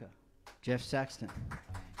 Sylvia Cuenca, Jeff Saxton,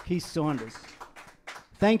 Keith Saunders.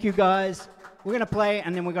 Thank you, guys. We're going to play,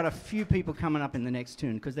 and then we've got a few people coming up in the next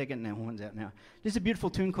tune because they're getting their horns out now. This is a beautiful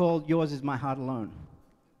tune called Yours Is My Heart Alone.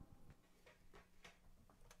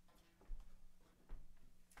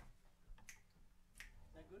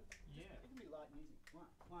 Is that good? Yeah. It can be light and easy.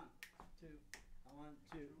 One, two, 1,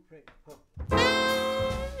 2, 3, 4.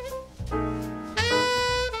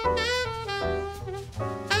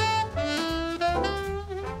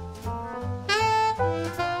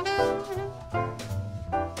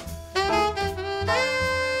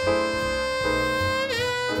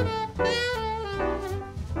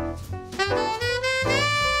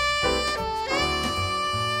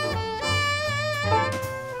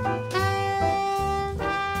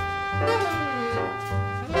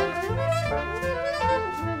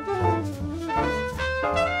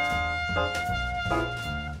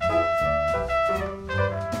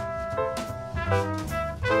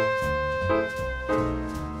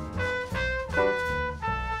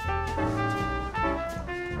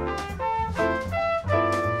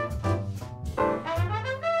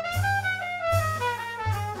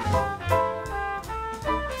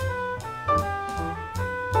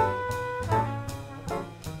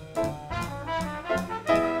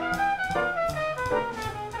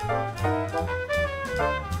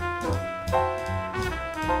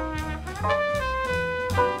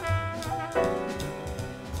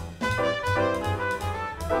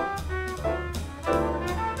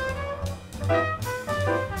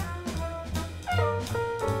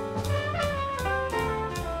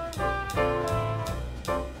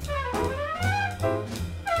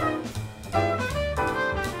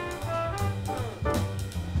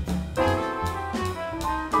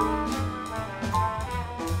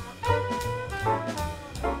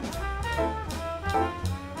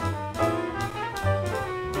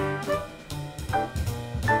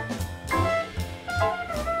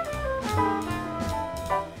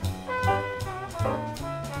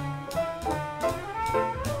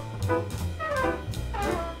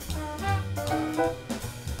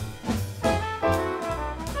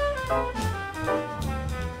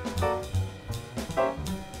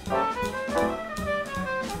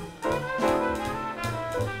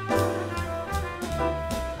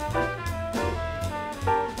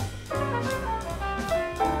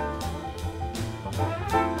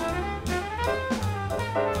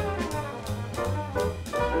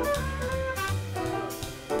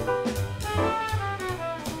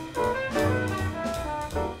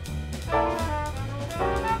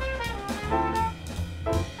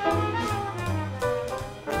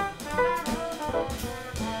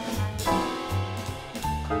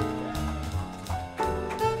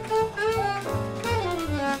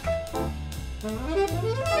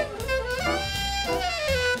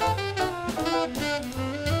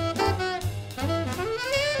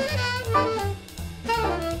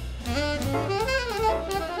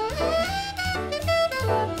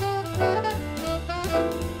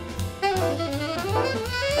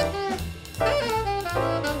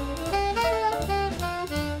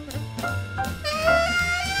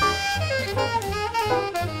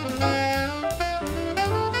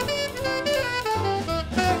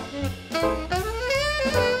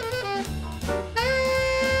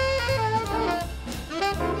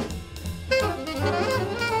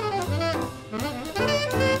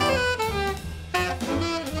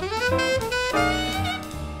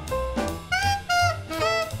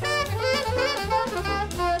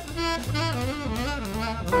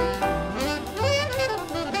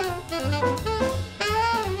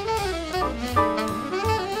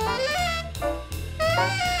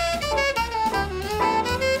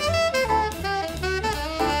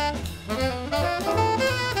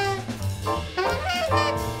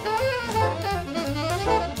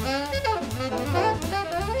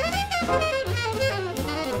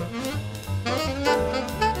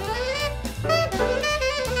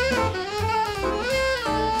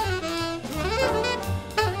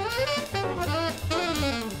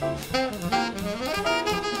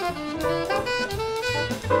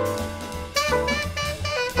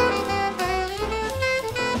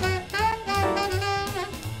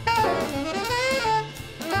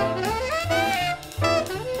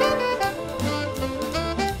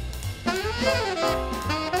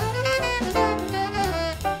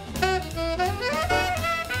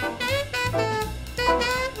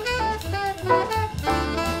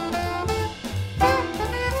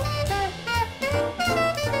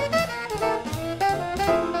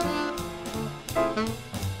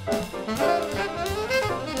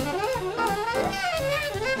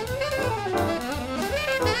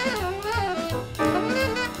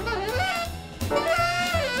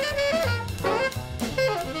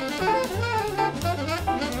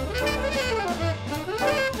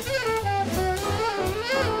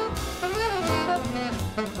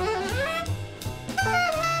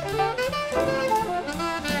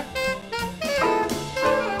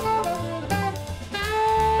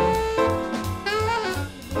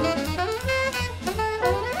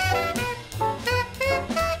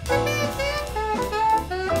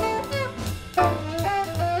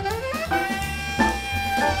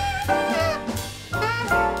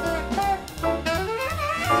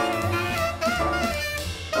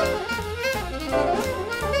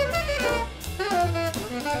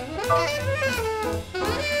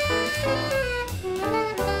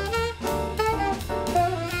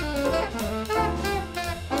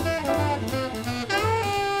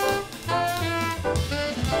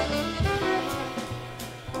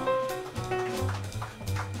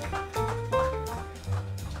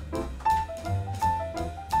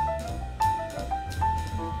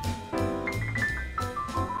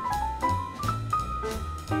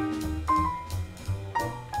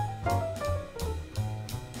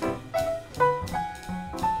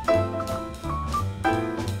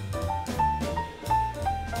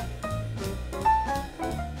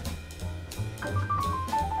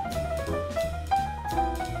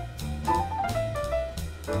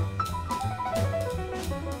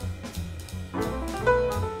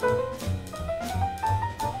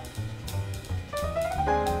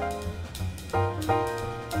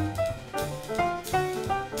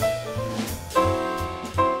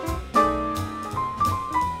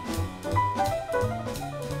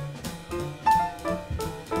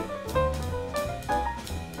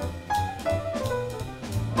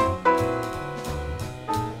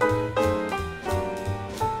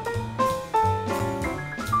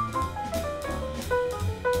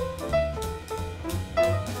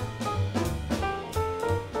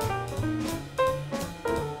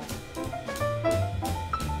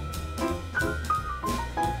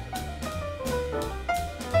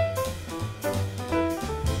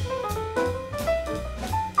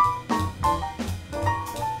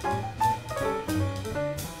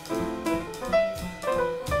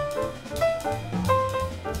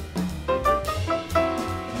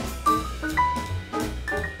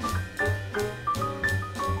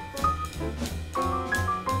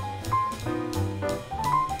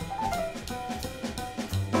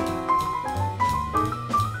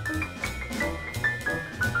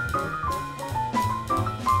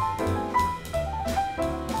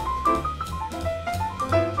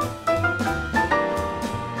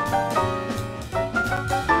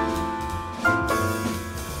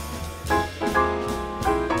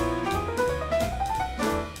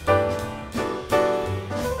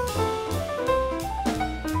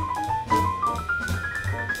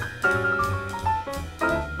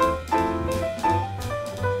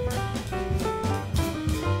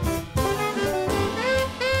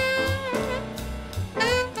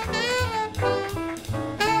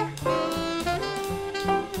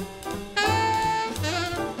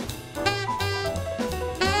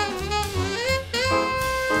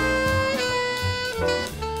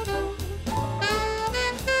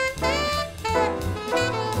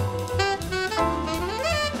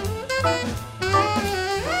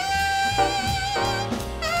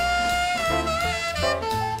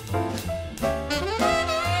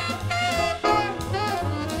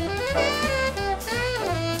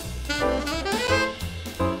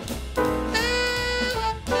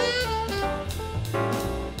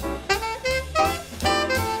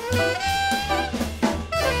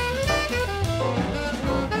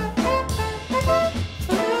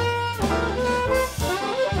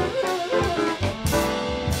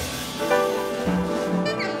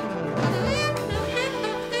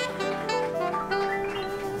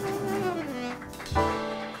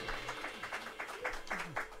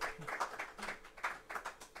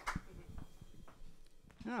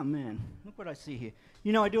 Look what I see here.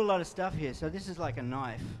 You know, I do a lot of stuff here, so this is like a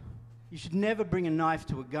knife. You should never bring a knife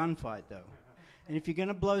to a gunfight, though. And if you're going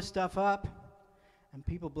to blow stuff up, and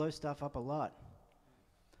people blow stuff up a lot,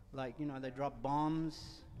 like, you know, they drop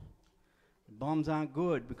bombs. Bombs aren't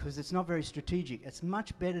good because it's not very strategic. It's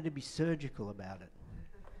much better to be surgical about it.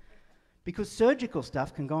 Because surgical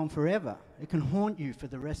stuff can go on forever. It can haunt you for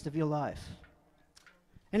the rest of your life.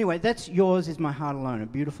 Anyway, that's Yours Is My Heart Alone, a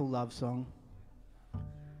beautiful love song.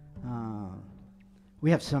 We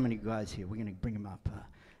have so many guys here. We're going to bring them up.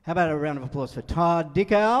 How about a round of applause for Todd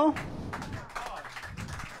Dickow?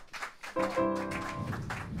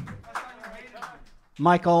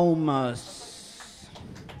 Mike Olmos.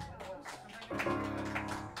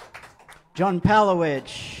 John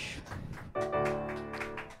Palowich.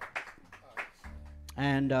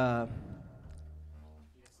 And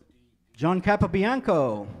John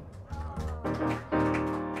Capobianco.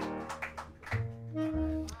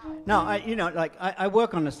 No, I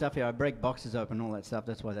work on the stuff here. I break boxes open, all that stuff.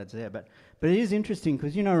 That's why that's there. But it is interesting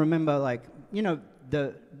because, remember,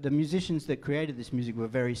 the musicians that created this music were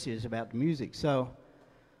very serious about the music. So,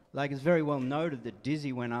 it's very well noted that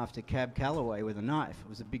Dizzy went after Cab Calloway with a knife. It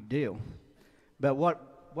was a big deal. But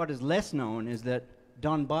what is less known is that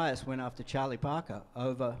Don Byas went after Charlie Parker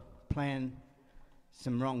over playing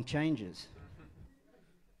some wrong changes.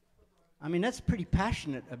 I mean, that's pretty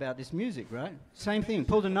passionate about this music, right? Same thing.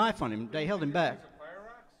 Pulled a knife on him. They held him back.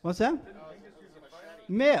 What's that?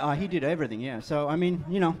 Yeah, he did everything, yeah. So, I mean,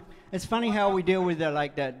 it's funny how we deal with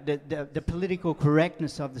the political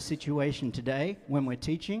correctness of the situation today when we're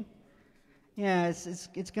teaching. Yeah, it's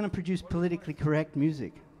going to produce politically correct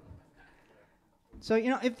music. So,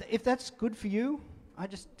 if that's good for you,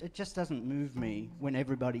 it just doesn't move me when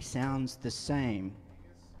everybody sounds the same.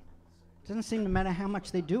 It doesn't seem to matter how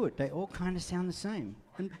much they do it. They all kind of sound the same.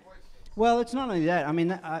 And, well, it's not only that. I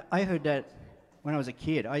mean, I heard that when I was a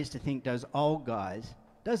kid. I used to think those old guys,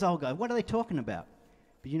 what are they talking about?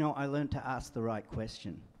 But, I learned to ask the right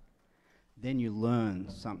question. Then you learn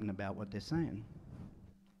something about what they're saying.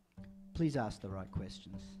 Please ask the right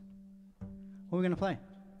questions. What are we going to play?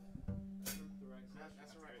 That's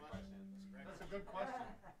the right question. That's a good question.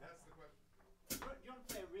 That's the question. Do you want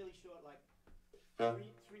to play a really short,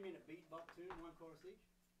 3-minute beatbox tune, one chorus each?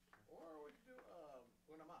 Or we could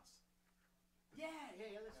do Una Mas. Yeah,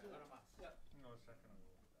 let's do it. Una Mas. Yep. No, second.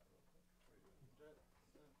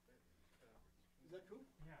 Is that cool?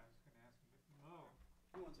 Yeah, I was going to ask you. Mo,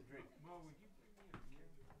 Who wants a drink? would you bring me a beer?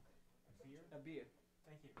 A beer? A beer.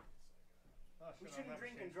 Thank you. We shouldn't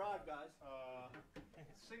drink and drive, guys.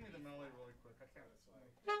 Sing me the melody really quick. I can't.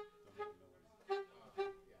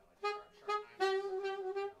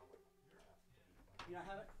 You don't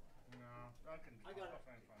have it? No, I can. I got it. I'll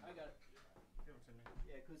find I got it. Give it to me.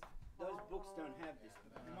 Yeah, because those books don't have this.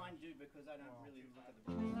 Mine do because I don't really look at the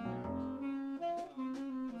books.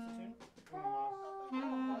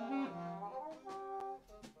 What's the tune?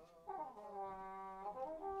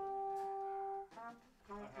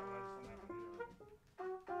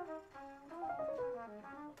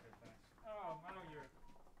 Oh, Mo,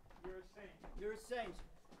 you're a saint. You're a saint.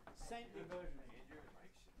 Saintly version.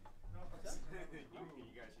 What's that? You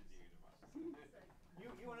guys should do it.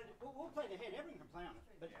 You want to? We'll play the head. Everyone can play on it,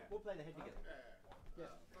 but we'll play the head together. Yeah.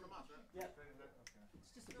 Yeah.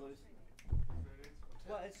 It's just a blues.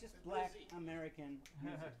 Well, it's just black American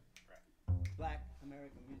music. Black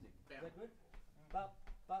American music. Is that good? Bop,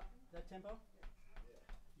 bop. That tempo?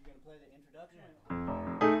 You gonna play the introduction?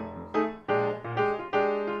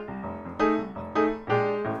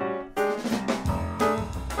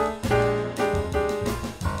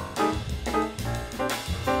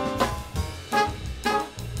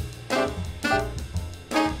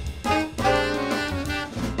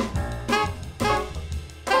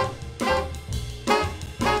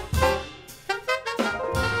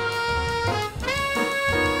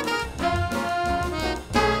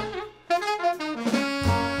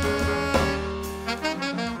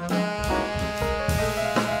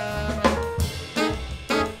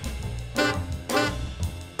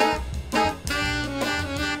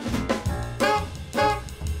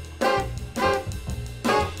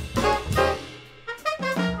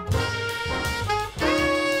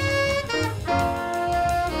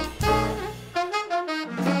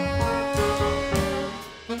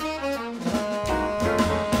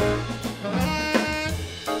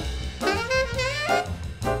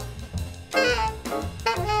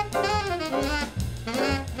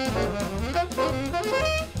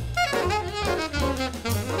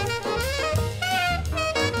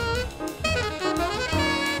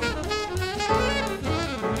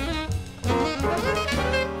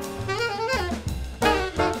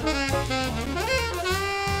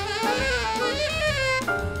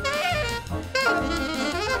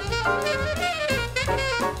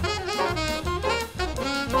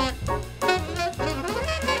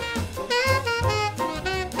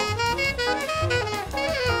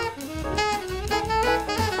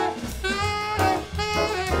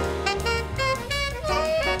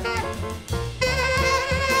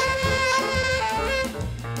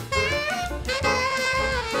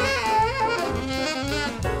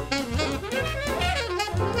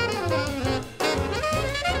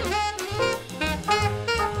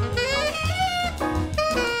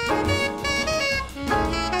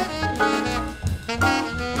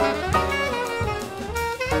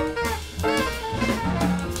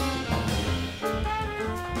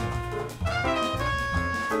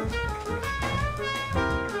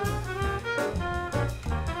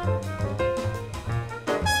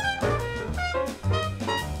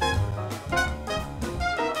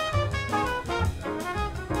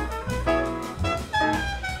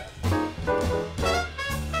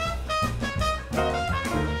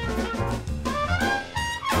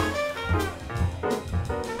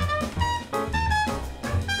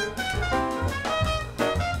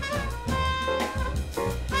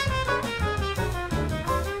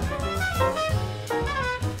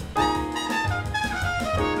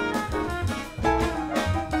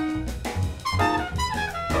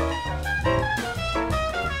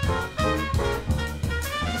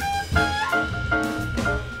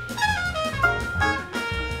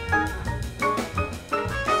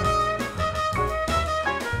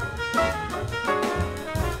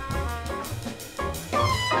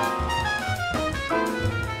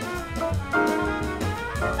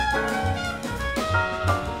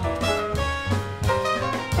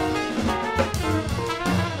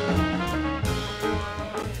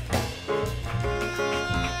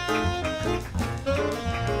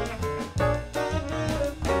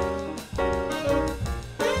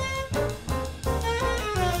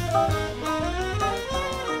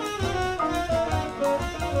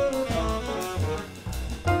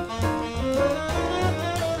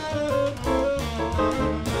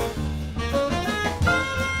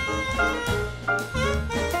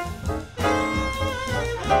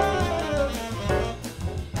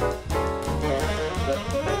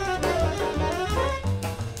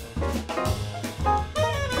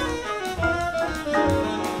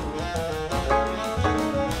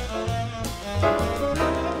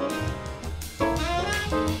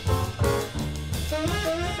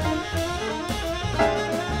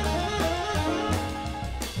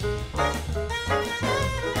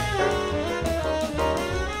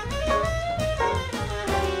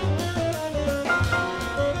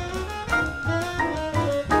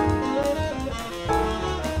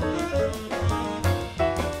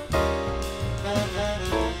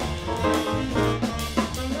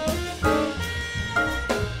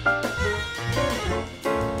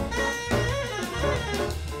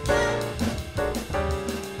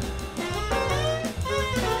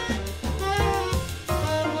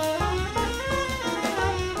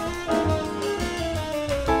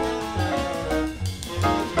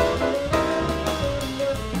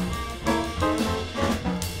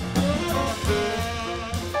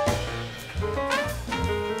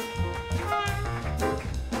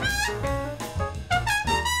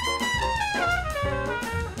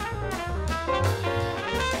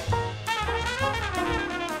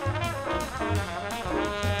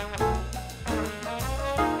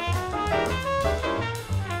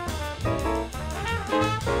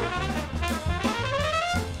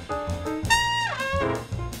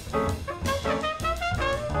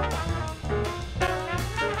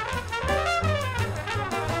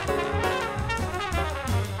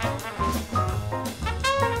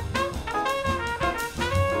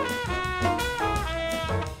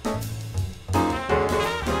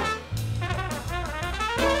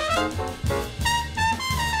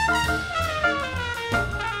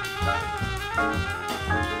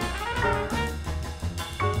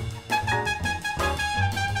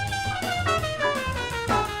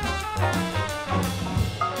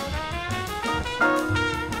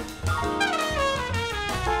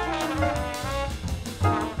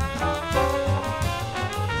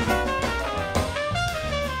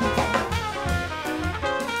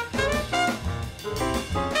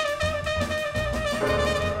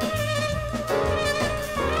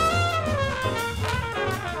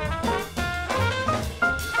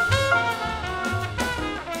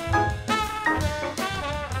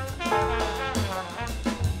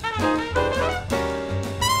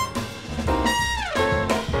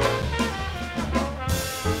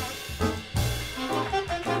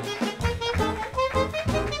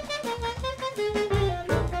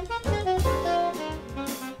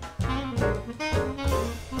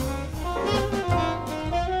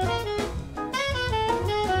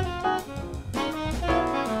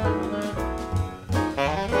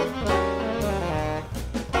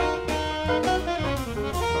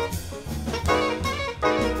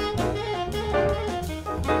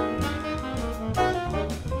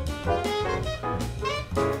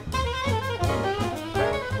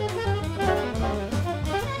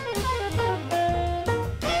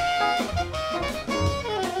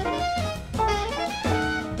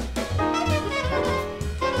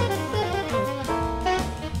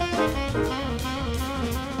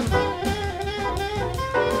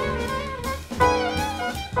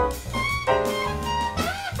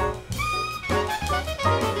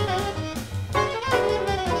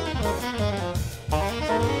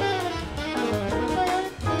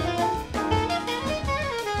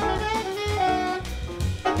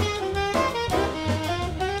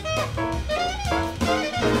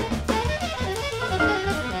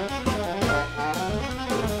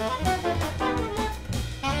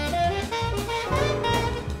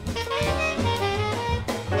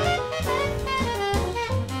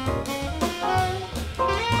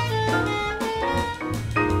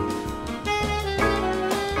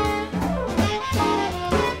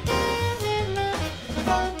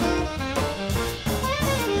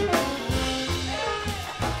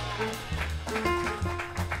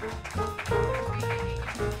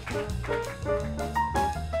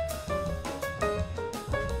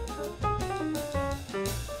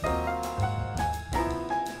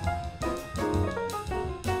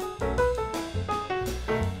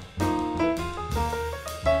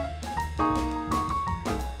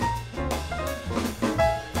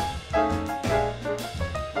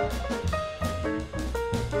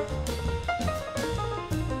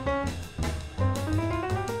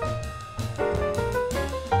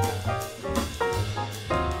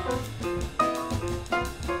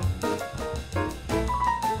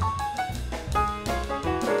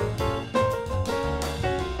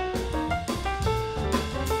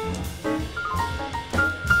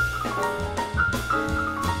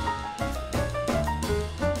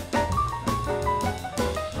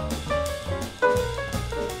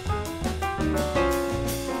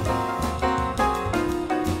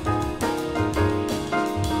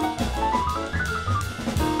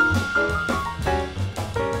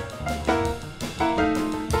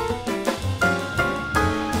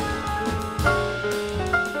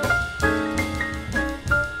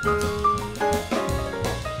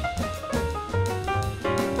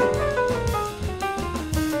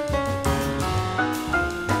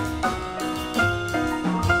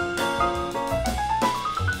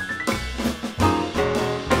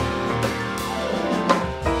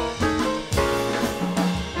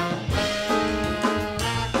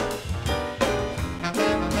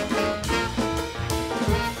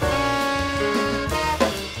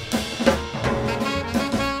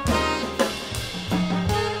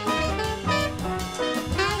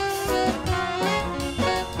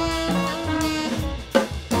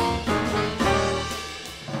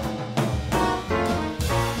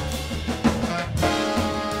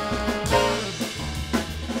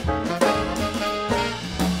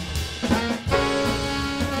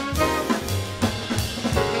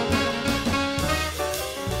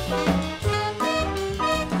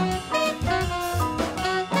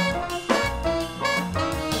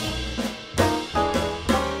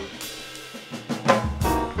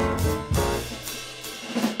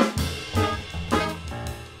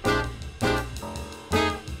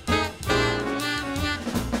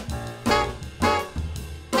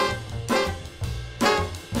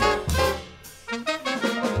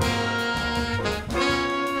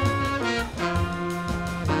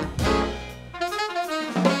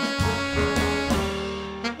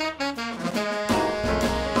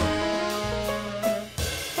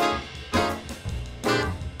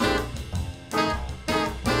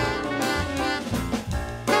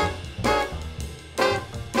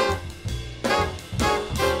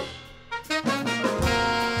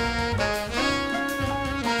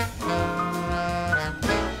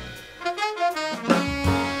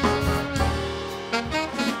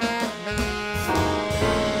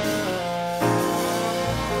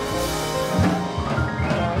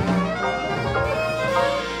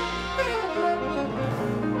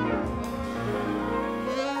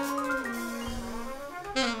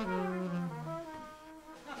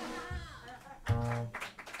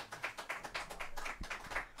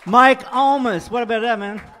 Mike Olmus. What about that,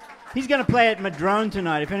 man? He's going to play at Madrone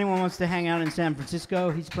tonight. If anyone wants to hang out in San Francisco,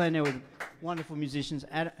 he's playing there with wonderful musicians.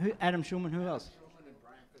 Adam Schulman, who else?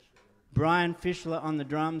 Brian Fischler on the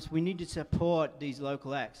drums. We need to support these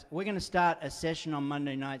local acts. We're going to start a session on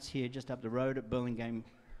Monday nights here just up the road at Burlingame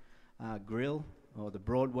Grill, or the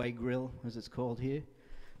Broadway Grill, as it's called here.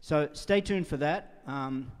 So stay tuned for that.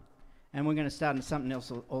 And we're going to start something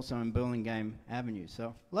else also in Burlingame Avenue.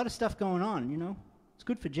 So a lot of stuff going on, you know. It's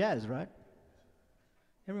good for jazz, right?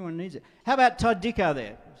 Everyone needs it. How about Todd Dicker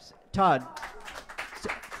there? Todd.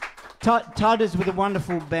 Todd is with a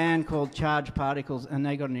wonderful band called Charged Particles, and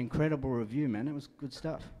they got an incredible review, man. It was good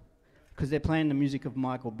stuff. Because they're playing the music of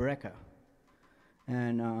Michael Brecker.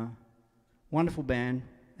 And wonderful band,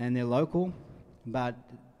 and they're local, but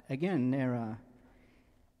again, they're an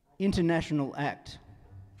international act.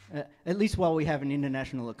 At least while we have an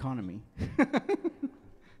international economy.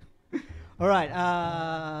 All right,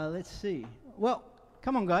 let's see. Well,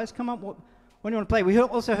 come on, guys, come on. What do you want to play? We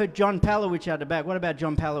also heard John Palowich out the back. What about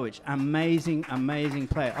John Palowich? Amazing, amazing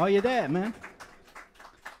player. Oh, you're there, man.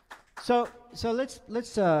 So let's.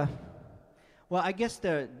 Well, I guess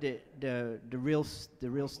the real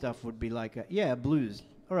stuff would be like blues.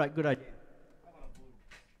 All right, good idea. How about a blues?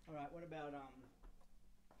 All right, what about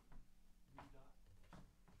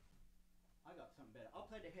I got something better. I'll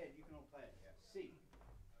play the head. You can all play it. Yeah. C.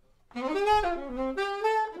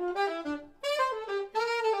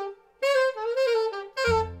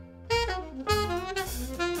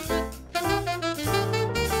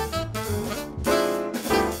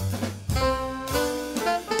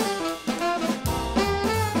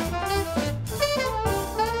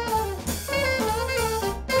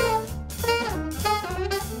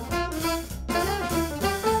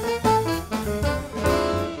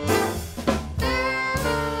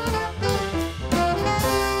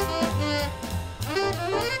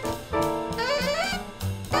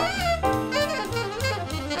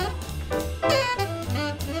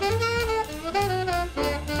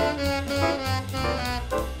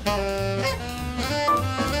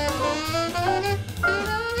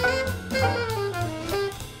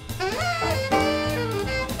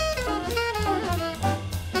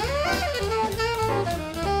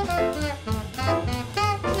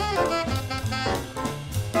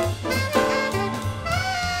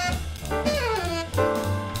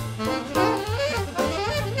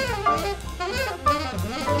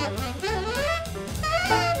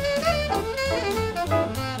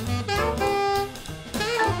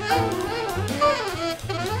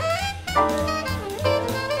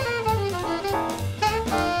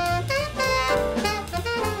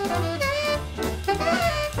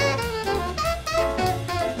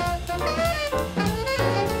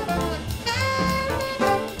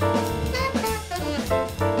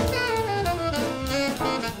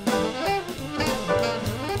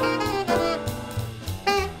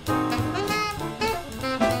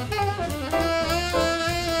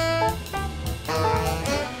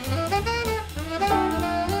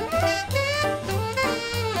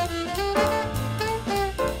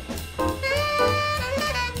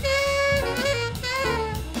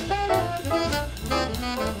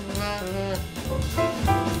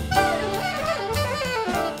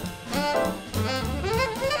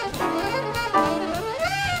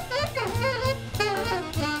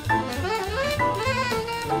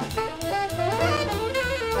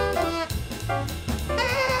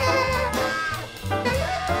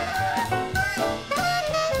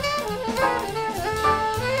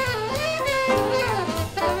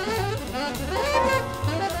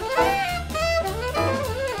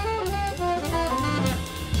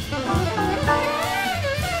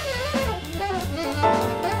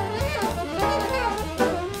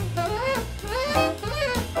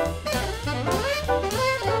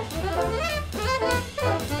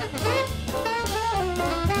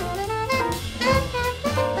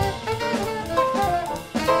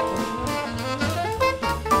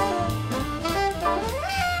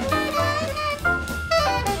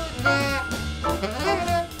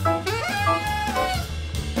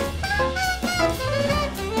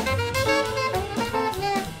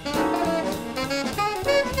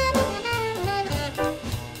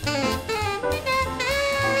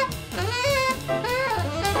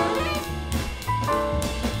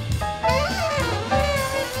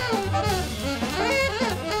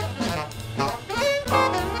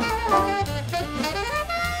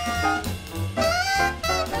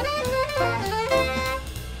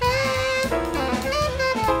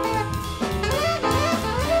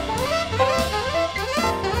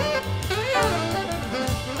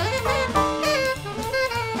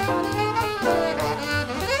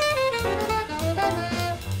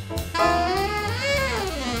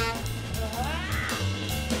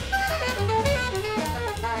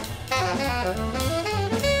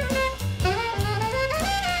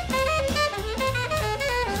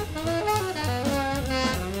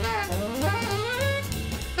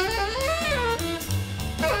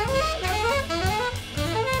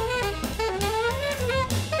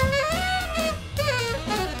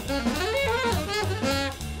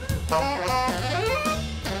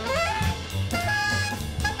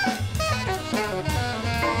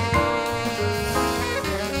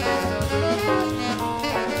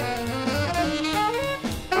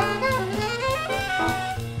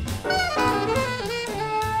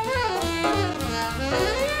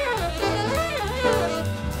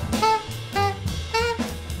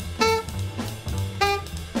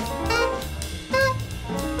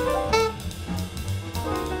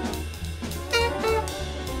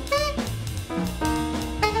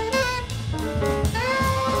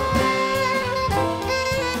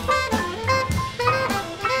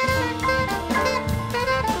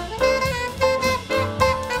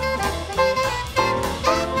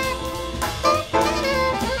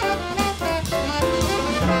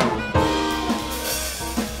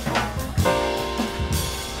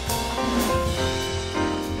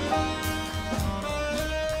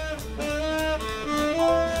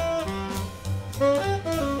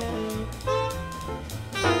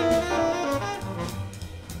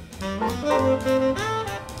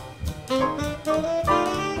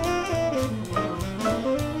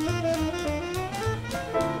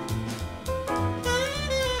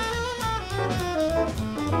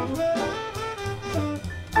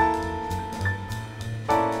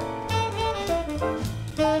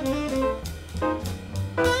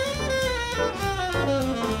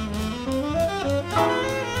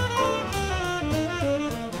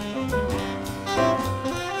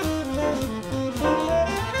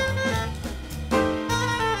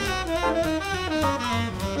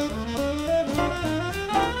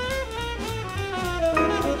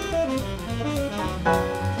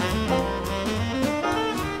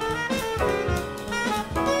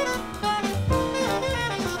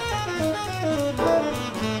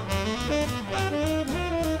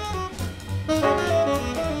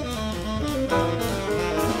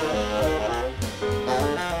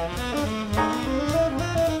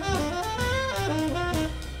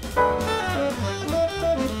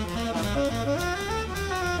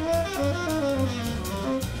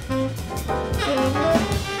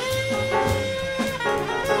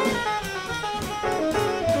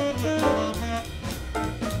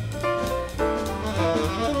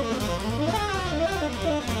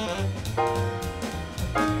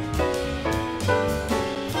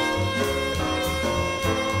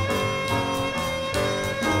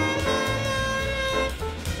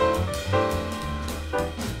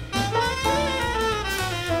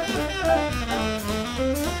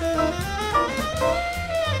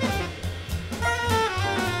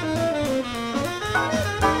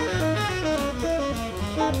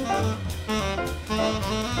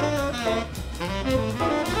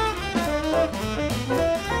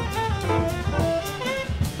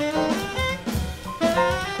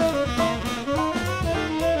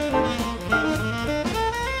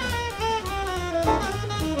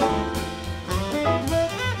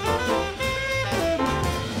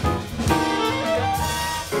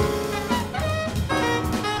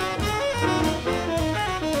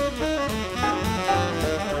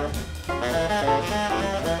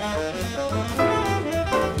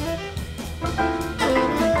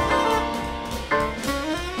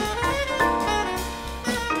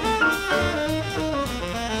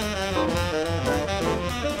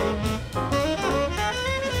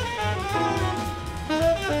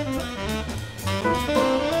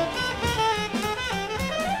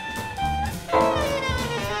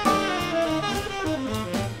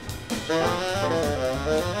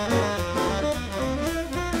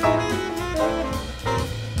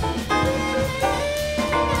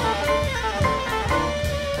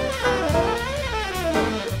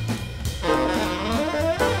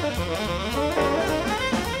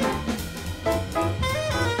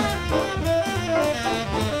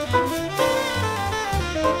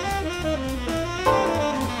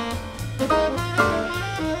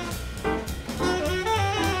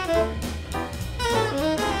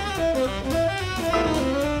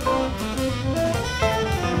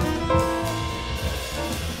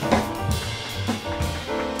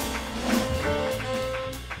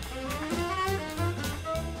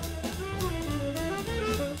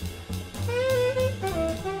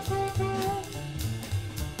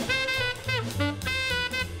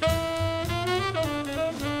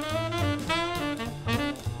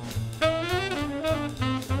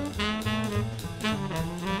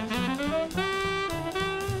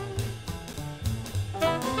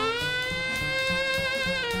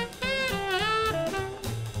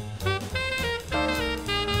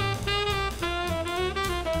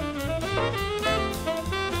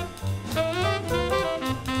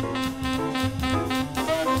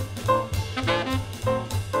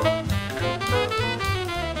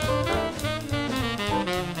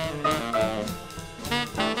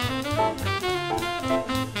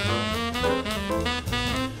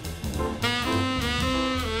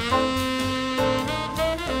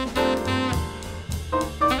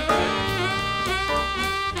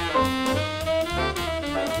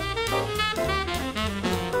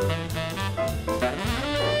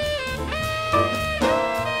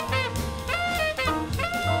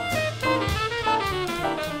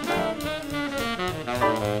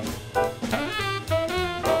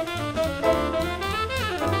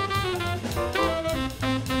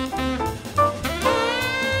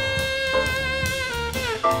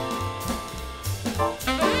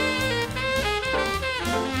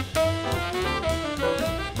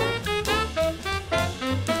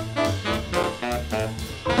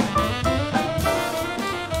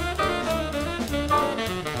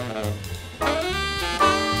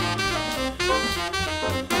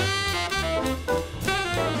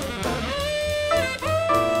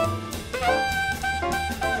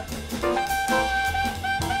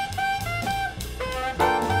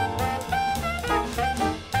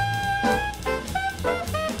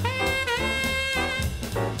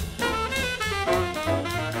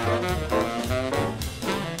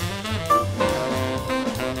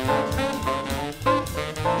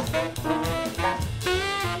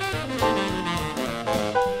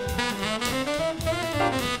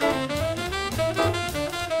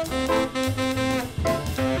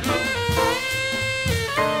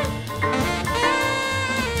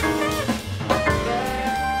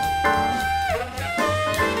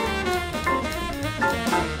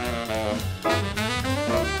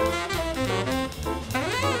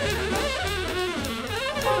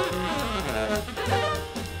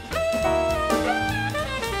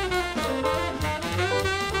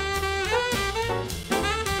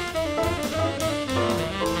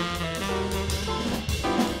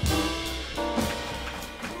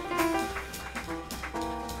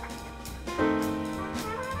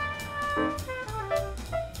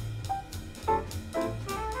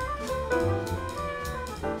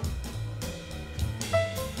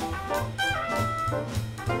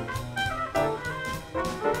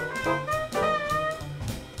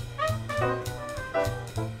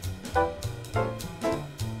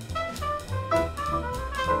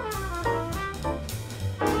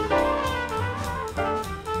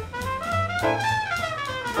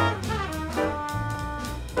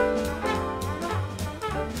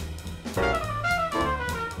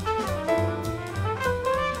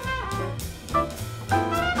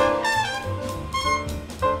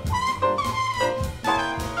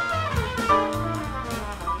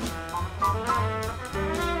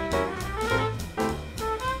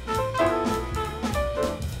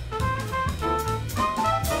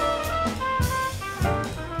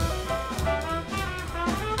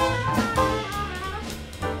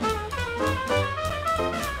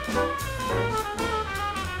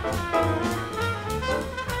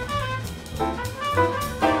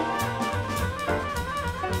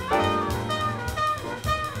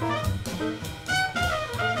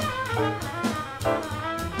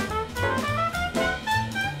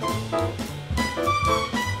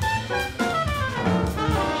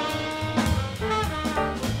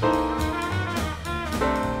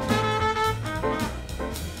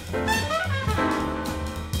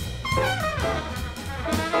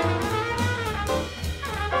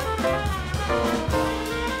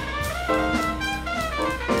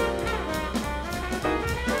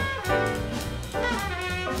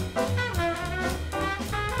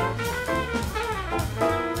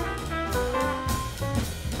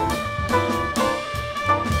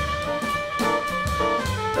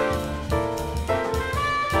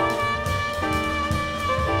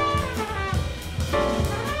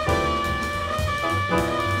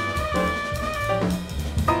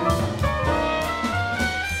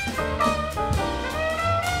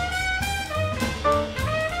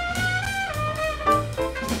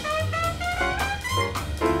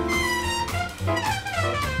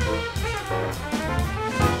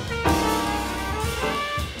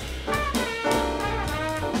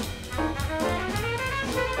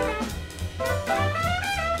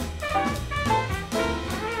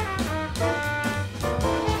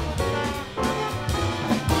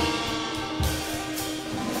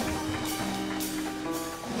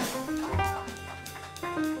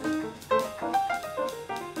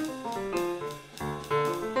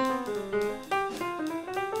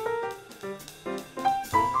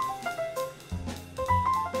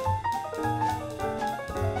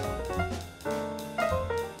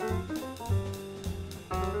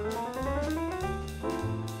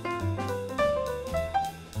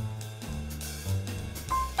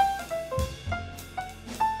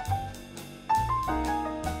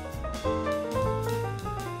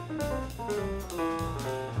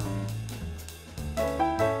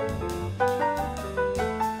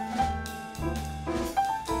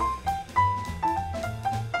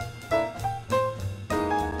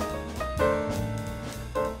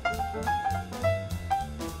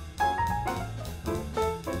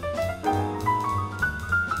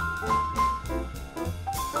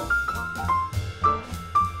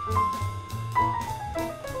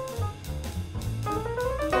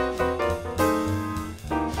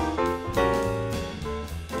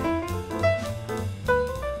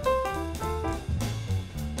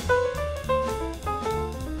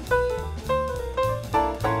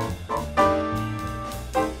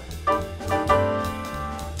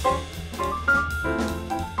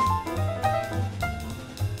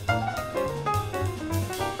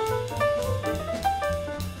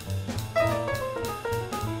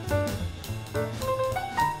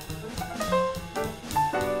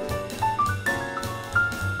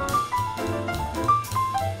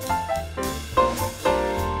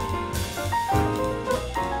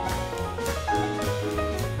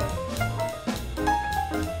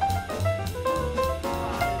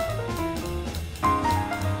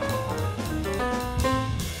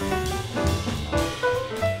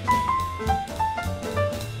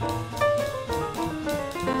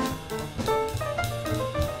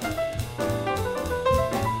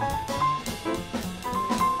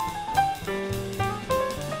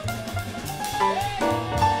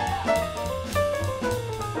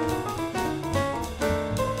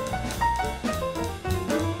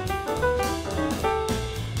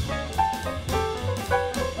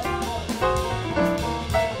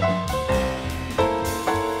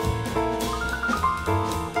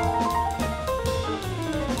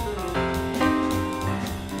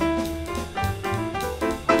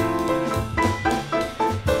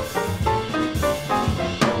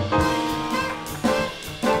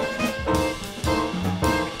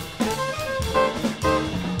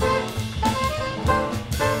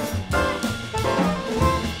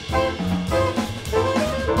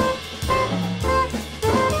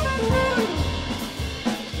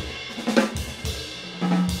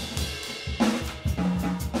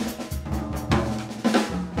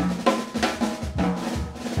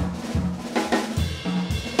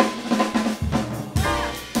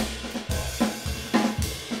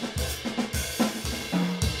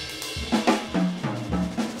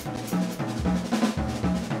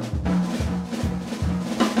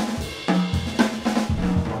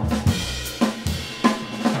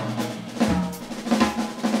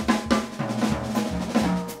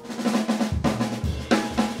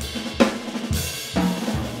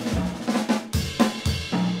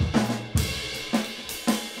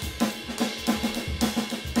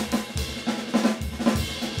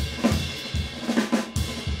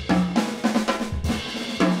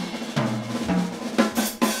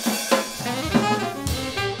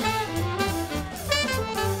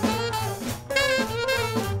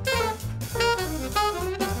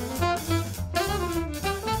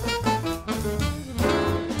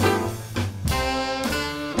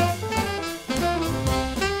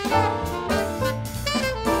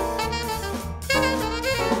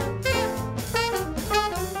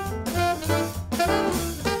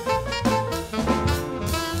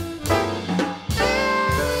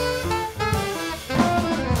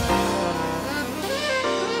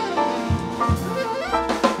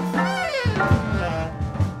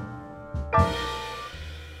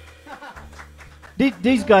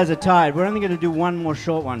 These guys are tired. We're only going to do one more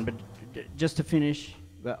short one, but just to finish,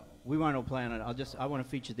 well, we won't all play on it. I want to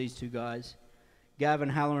feature these two guys. Gavin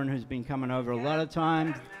Halloran, who's been coming over a lot of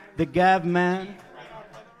times, the Gav man,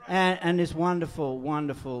 and this wonderful,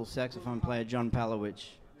 wonderful saxophone player, John Palowich,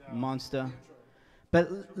 monster. But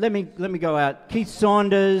let me go out. Keith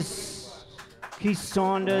Saunders,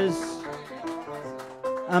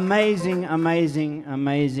 amazing, amazing,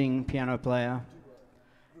 amazing piano player.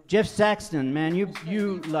 Jeff Saxton, man,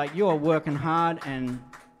 you're working hard and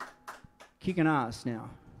kicking ass now.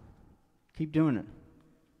 Keep doing it.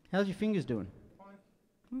 How's your fingers doing? Fine.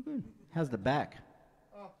 Oh, good. How's the back?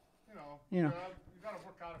 You know, you gotta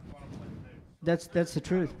work out if you want to play the bass. That's the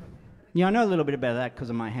truth. Yeah, I know a little bit about that because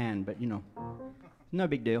of my hand, but no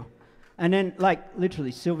big deal. And then, like,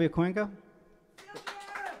 literally, Sylvia Cuenca.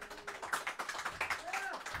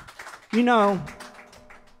 You know,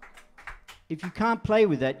 if you can't play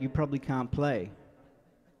with that, you probably can't play.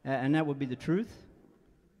 And that would be the truth.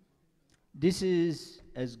 This is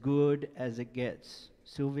as good as it gets.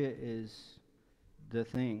 Sylvia is the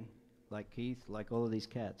thing, like Keith, like all of these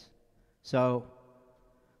cats. So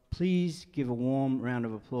please give a warm round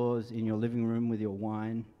of applause in your living room with your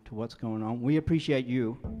wine to what's going on. We appreciate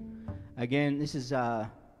you. Again, this is, I don't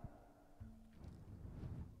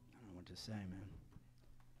know what to say, man.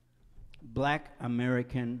 Black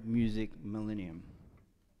American Music Millennium.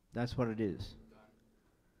 That's what it is.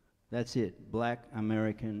 That's it. Black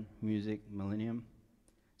American Music Millennium.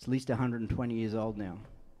 It's at least 120 years old now.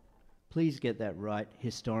 Please get that right,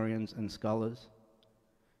 historians and scholars.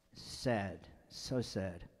 Sad. So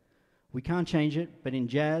sad. We can't change it, but in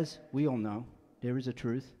jazz, we all know there is a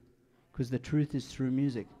truth, because the truth is through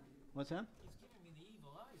music. What's that? He's giving me the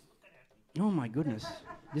evil eyes. Look at him. Oh my goodness.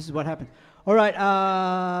 This is what happened. All right,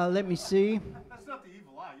 let me see. That's not the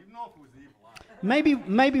evil eye. You know if it was the evil eye.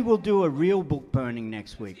 Maybe we'll do a real book burning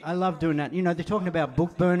next week. I love doing that. You know, they're talking about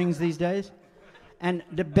book burnings these days. And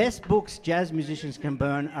the best books jazz musicians can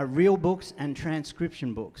burn are real books and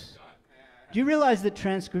transcription books. Do you realize that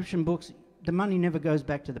transcription books, the money never goes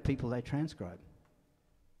back to the people they transcribe?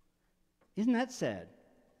 Isn't that sad?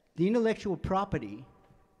 The intellectual property,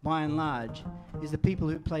 by and large, is the people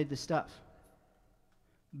who played the stuff.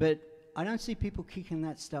 But I don't see people kicking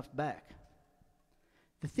that stuff back.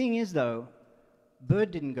 The thing is, though,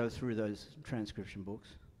 Bird didn't go through those transcription books.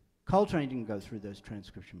 Coltrane didn't go through those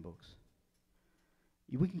transcription books.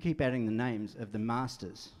 We can keep adding the names of the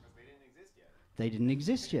masters. Because they didn't exist yet. They didn't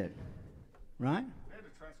exist yet, right? They had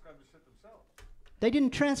to transcribe the shit themselves. They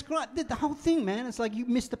didn't transcribe. The whole thing, man, it's like you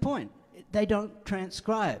missed the point. They don't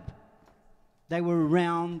transcribe. They were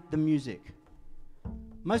around the music.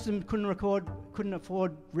 Most of them couldn't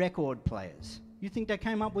afford record players. You think they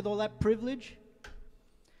came up with all that privilege?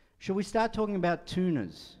 Shall we start talking about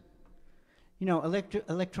tuners? You know,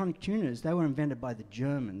 electronic tuners, they were invented by the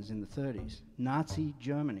Germans in the 30s. Nazi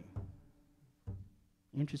Germany.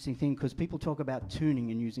 Interesting thing, because people talk about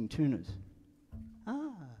tuning and using tuners.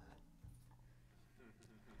 Ah.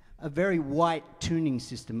 A very white tuning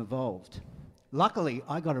system evolved. Luckily,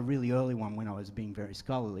 I got a really early one when I was being very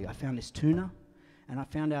scholarly. I found this tuner, and I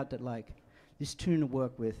found out that, like, this tuner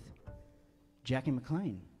worked with Jackie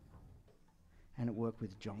McLean, and it worked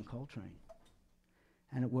with John Coltrane,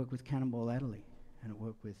 and it worked with Cannonball Adderley, and it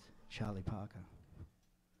worked with Charlie Parker,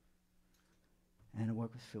 and it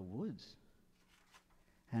worked with Phil Woods,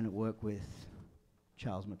 and it worked with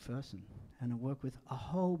Charles McPherson, and it worked with a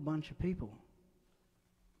whole bunch of people.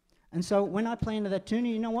 And so when I play into that tuner,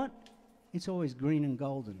 you know what? It's always green and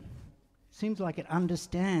golden. Seems like it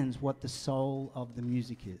understands what the soul of the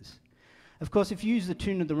music is. Of course, if you use the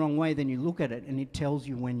tuner the wrong way, then you look at it and it tells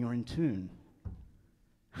you when you're in tune.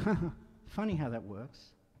 Funny how that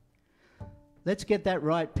works. Let's get that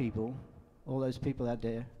right, people. All those people out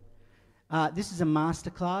there. This is a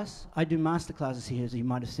masterclass. I do masterclasses here, as you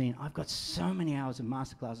might have seen. I've got so many hours of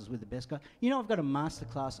masterclasses with the best guys. You know, I've got a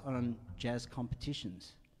masterclass on jazz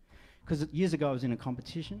competitions. Because years ago I was in a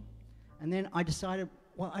competition, and then I decided,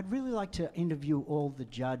 well, I'd really like to interview all the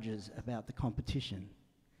judges about the competition.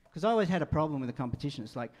 Because I always had a problem with the competition.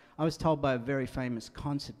 It's like, I was told by a very famous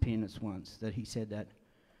concert pianist once that he said that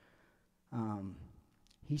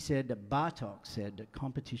Bartok said that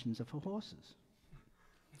competitions are for horses.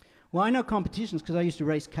 Well, I know competitions because I used to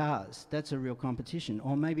race cars. That's a real competition.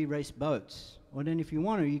 Or maybe race boats. Or then if you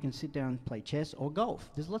want to, you can sit down and play chess or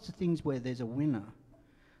golf. There's lots of things where there's a winner.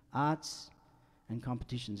 Arts and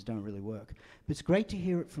competitions don't really work. But it's great to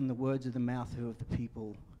hear it from the words of the mouth of the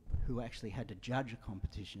people who actually had to judge a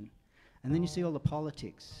competition. And then you see all the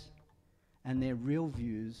politics and their real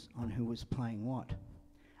views on who was playing what.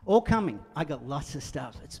 All coming. I got lots of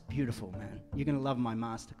stuff. It's beautiful, man. You're going to love my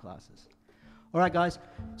master classes. All right, guys.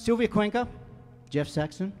 Sylvia Cuenca, Jeff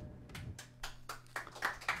Saxon,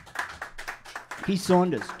 Keith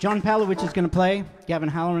Saunders. John Palowich is going to play. Gavin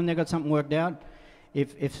Halloran, they got something worked out.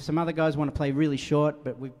 If some other guys want to play really short,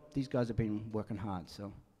 but these guys have been working hard,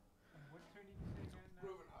 so. What turn did you say again now?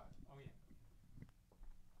 Groovin' hard. Oh, yeah.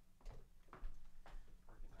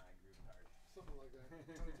 Working high, grooving hard. Something like that. Trying to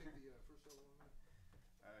take the first solo on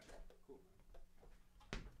that. Cool.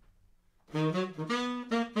 Thank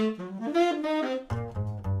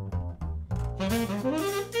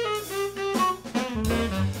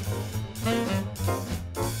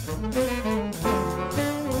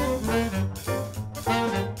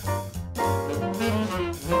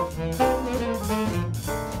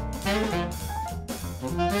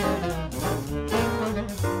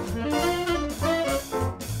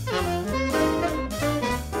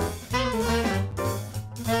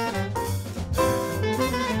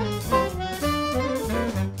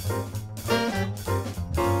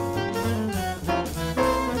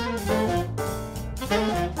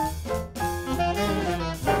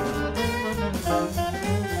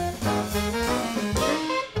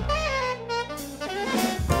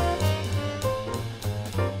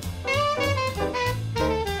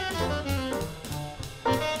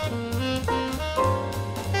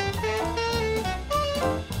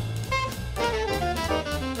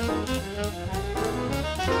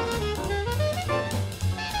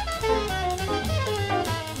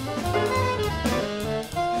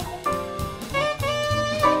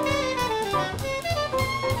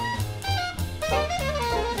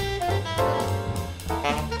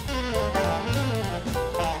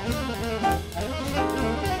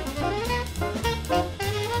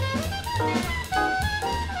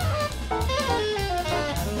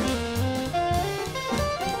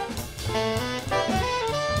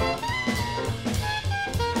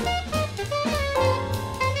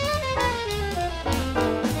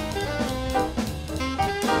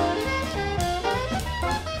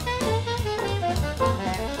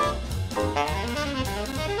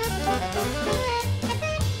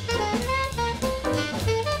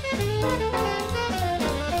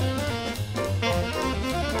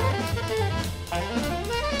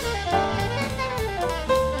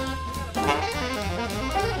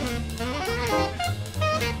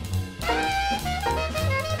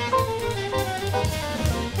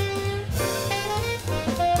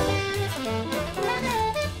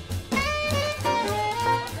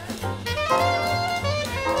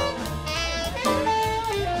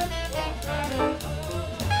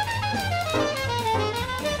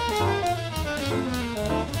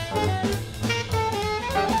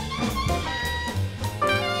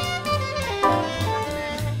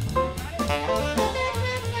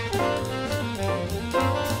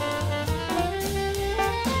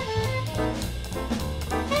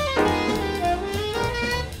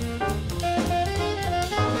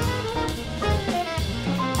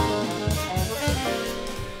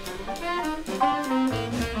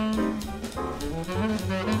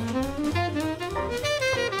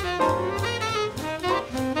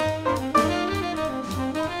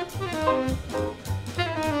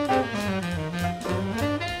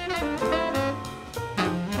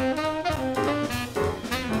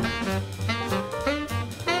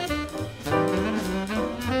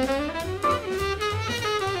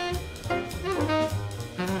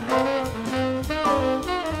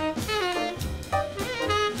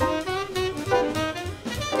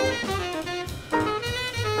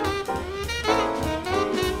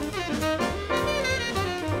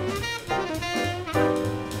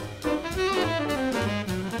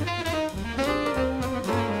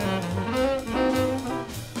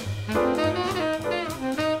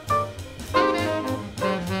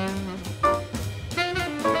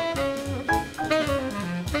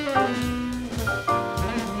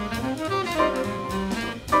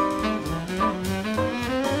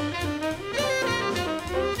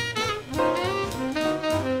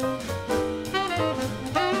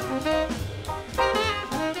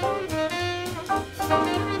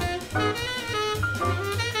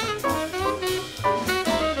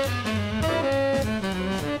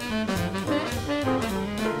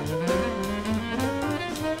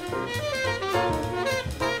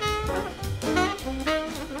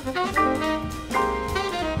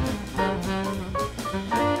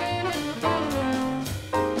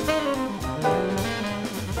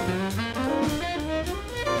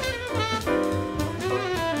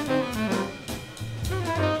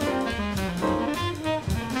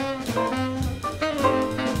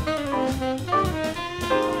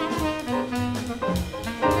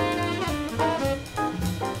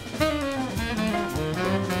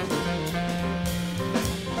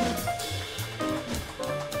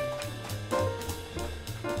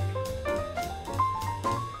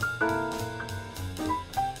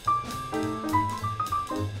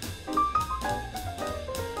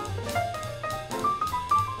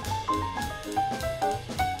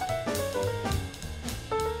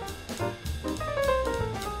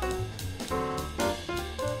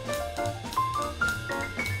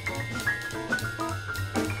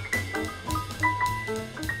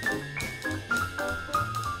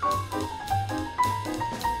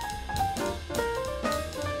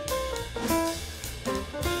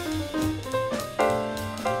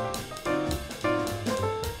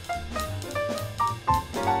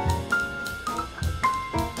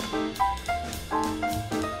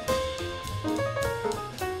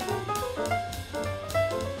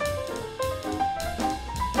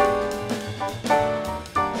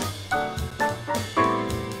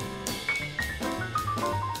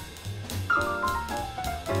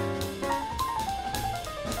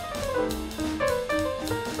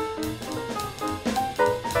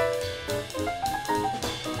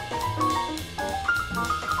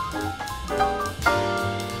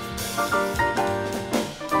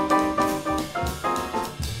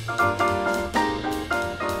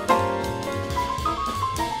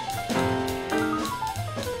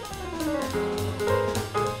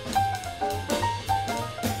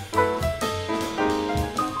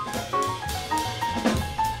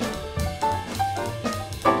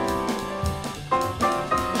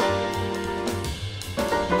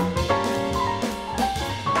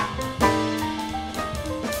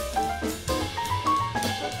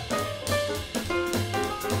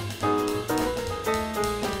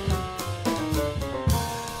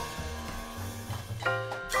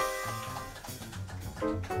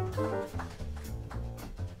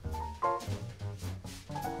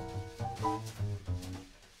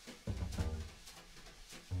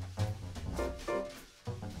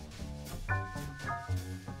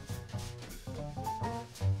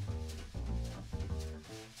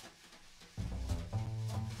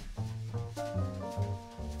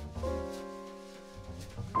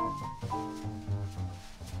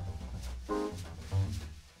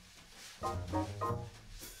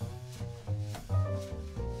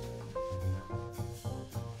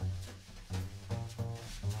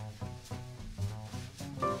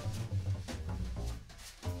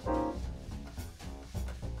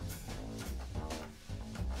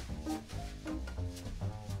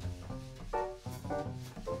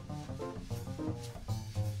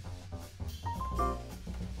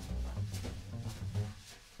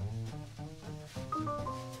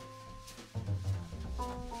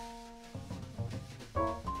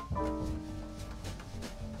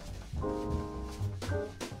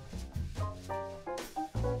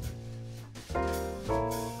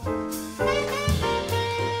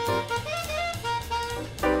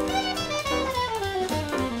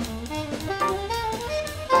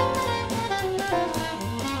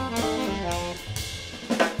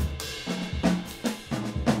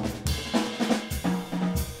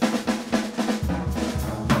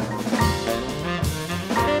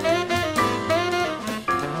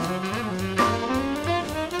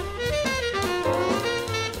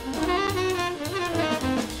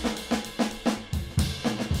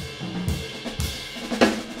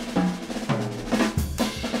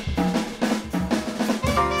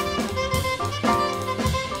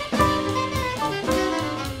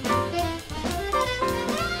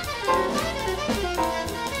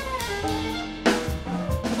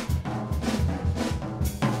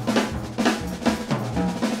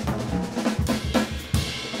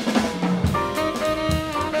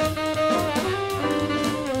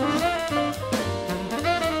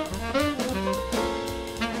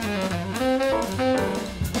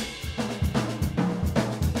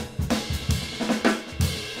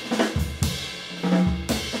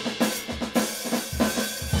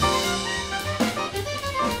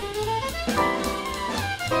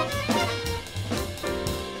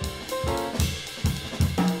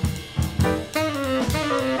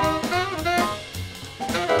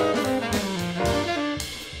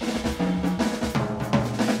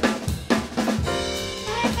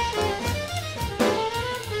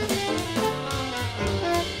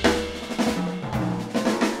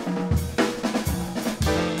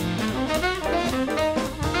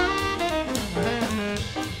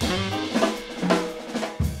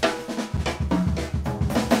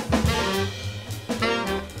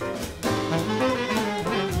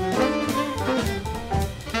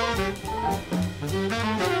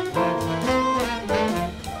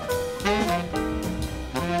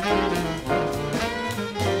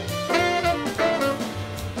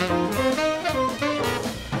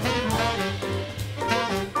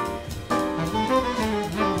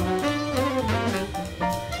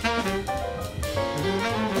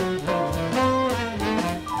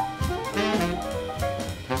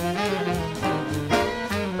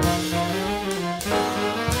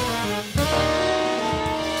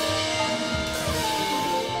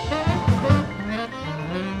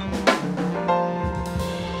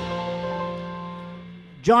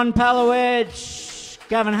John Palowitz,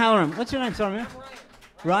 Gavin Halloran. What's your name? Sorry, man.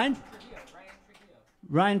 Ryan?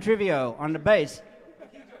 Ryan Trivio on the bass.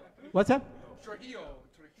 What's that?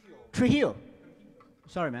 Trujillo.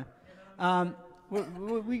 Sorry, man.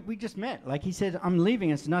 We just met. Like he said, I'm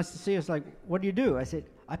leaving. It's nice to see us. Like, what do you do? I said,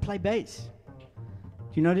 I play bass.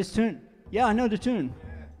 Do you know this tune? Yeah, I know the tune.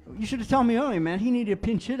 You should have told me earlier, man. He needed a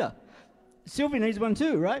pinch hitter. Sylvia needs one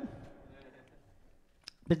too, right?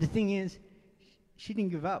 But the thing is, she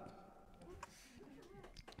didn't give up.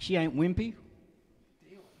 She ain't wimpy.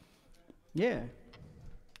 Yeah.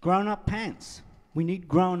 Grown-up pants. We need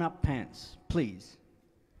grown-up pants. Please.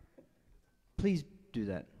 Please do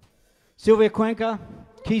that. Sylvia Cuenca,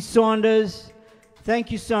 Keith Saunders,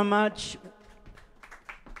 thank you so much.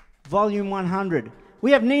 Volume 100.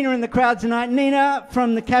 We have Nina in the crowd tonight. Nina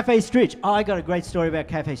from the Cafe Stritch. Oh, I got a great story about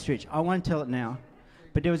Cafe Stritch. I won't tell it now.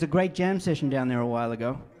 But there was a great jam session down there a while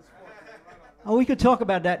ago. Oh, we could talk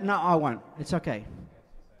about that. No, I won't. It's okay.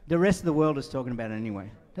 The rest of the world is talking about it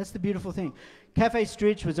anyway. That's the beautiful thing. Cafe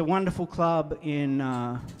Stritch was a wonderful club in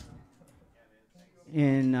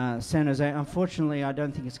San Jose. Unfortunately, I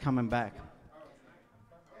don't think it's coming back.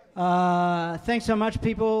 Thanks so much,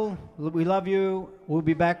 people. We love you. We'll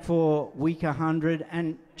be back for week 100.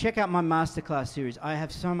 And check out my masterclass series. I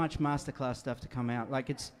have so much masterclass stuff to come out.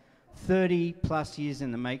 Like, it's 30 plus years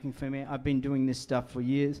in the making for me. I've been doing this stuff for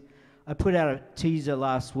years. I put out a teaser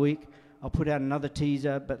last week. I'll put out another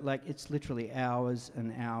teaser, but like it's literally hours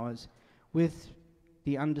and hours with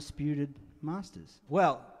the undisputed masters.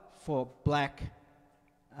 Well, for Black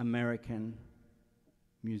American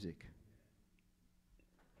music.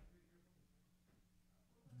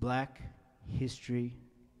 Black History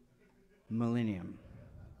Millennium.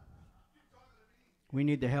 We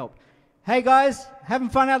need the help. Hey guys, having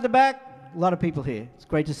fun out the back? A lot of people here. It's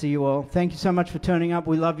great to see you all. Thank you so much for turning up.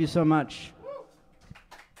 We love you so much.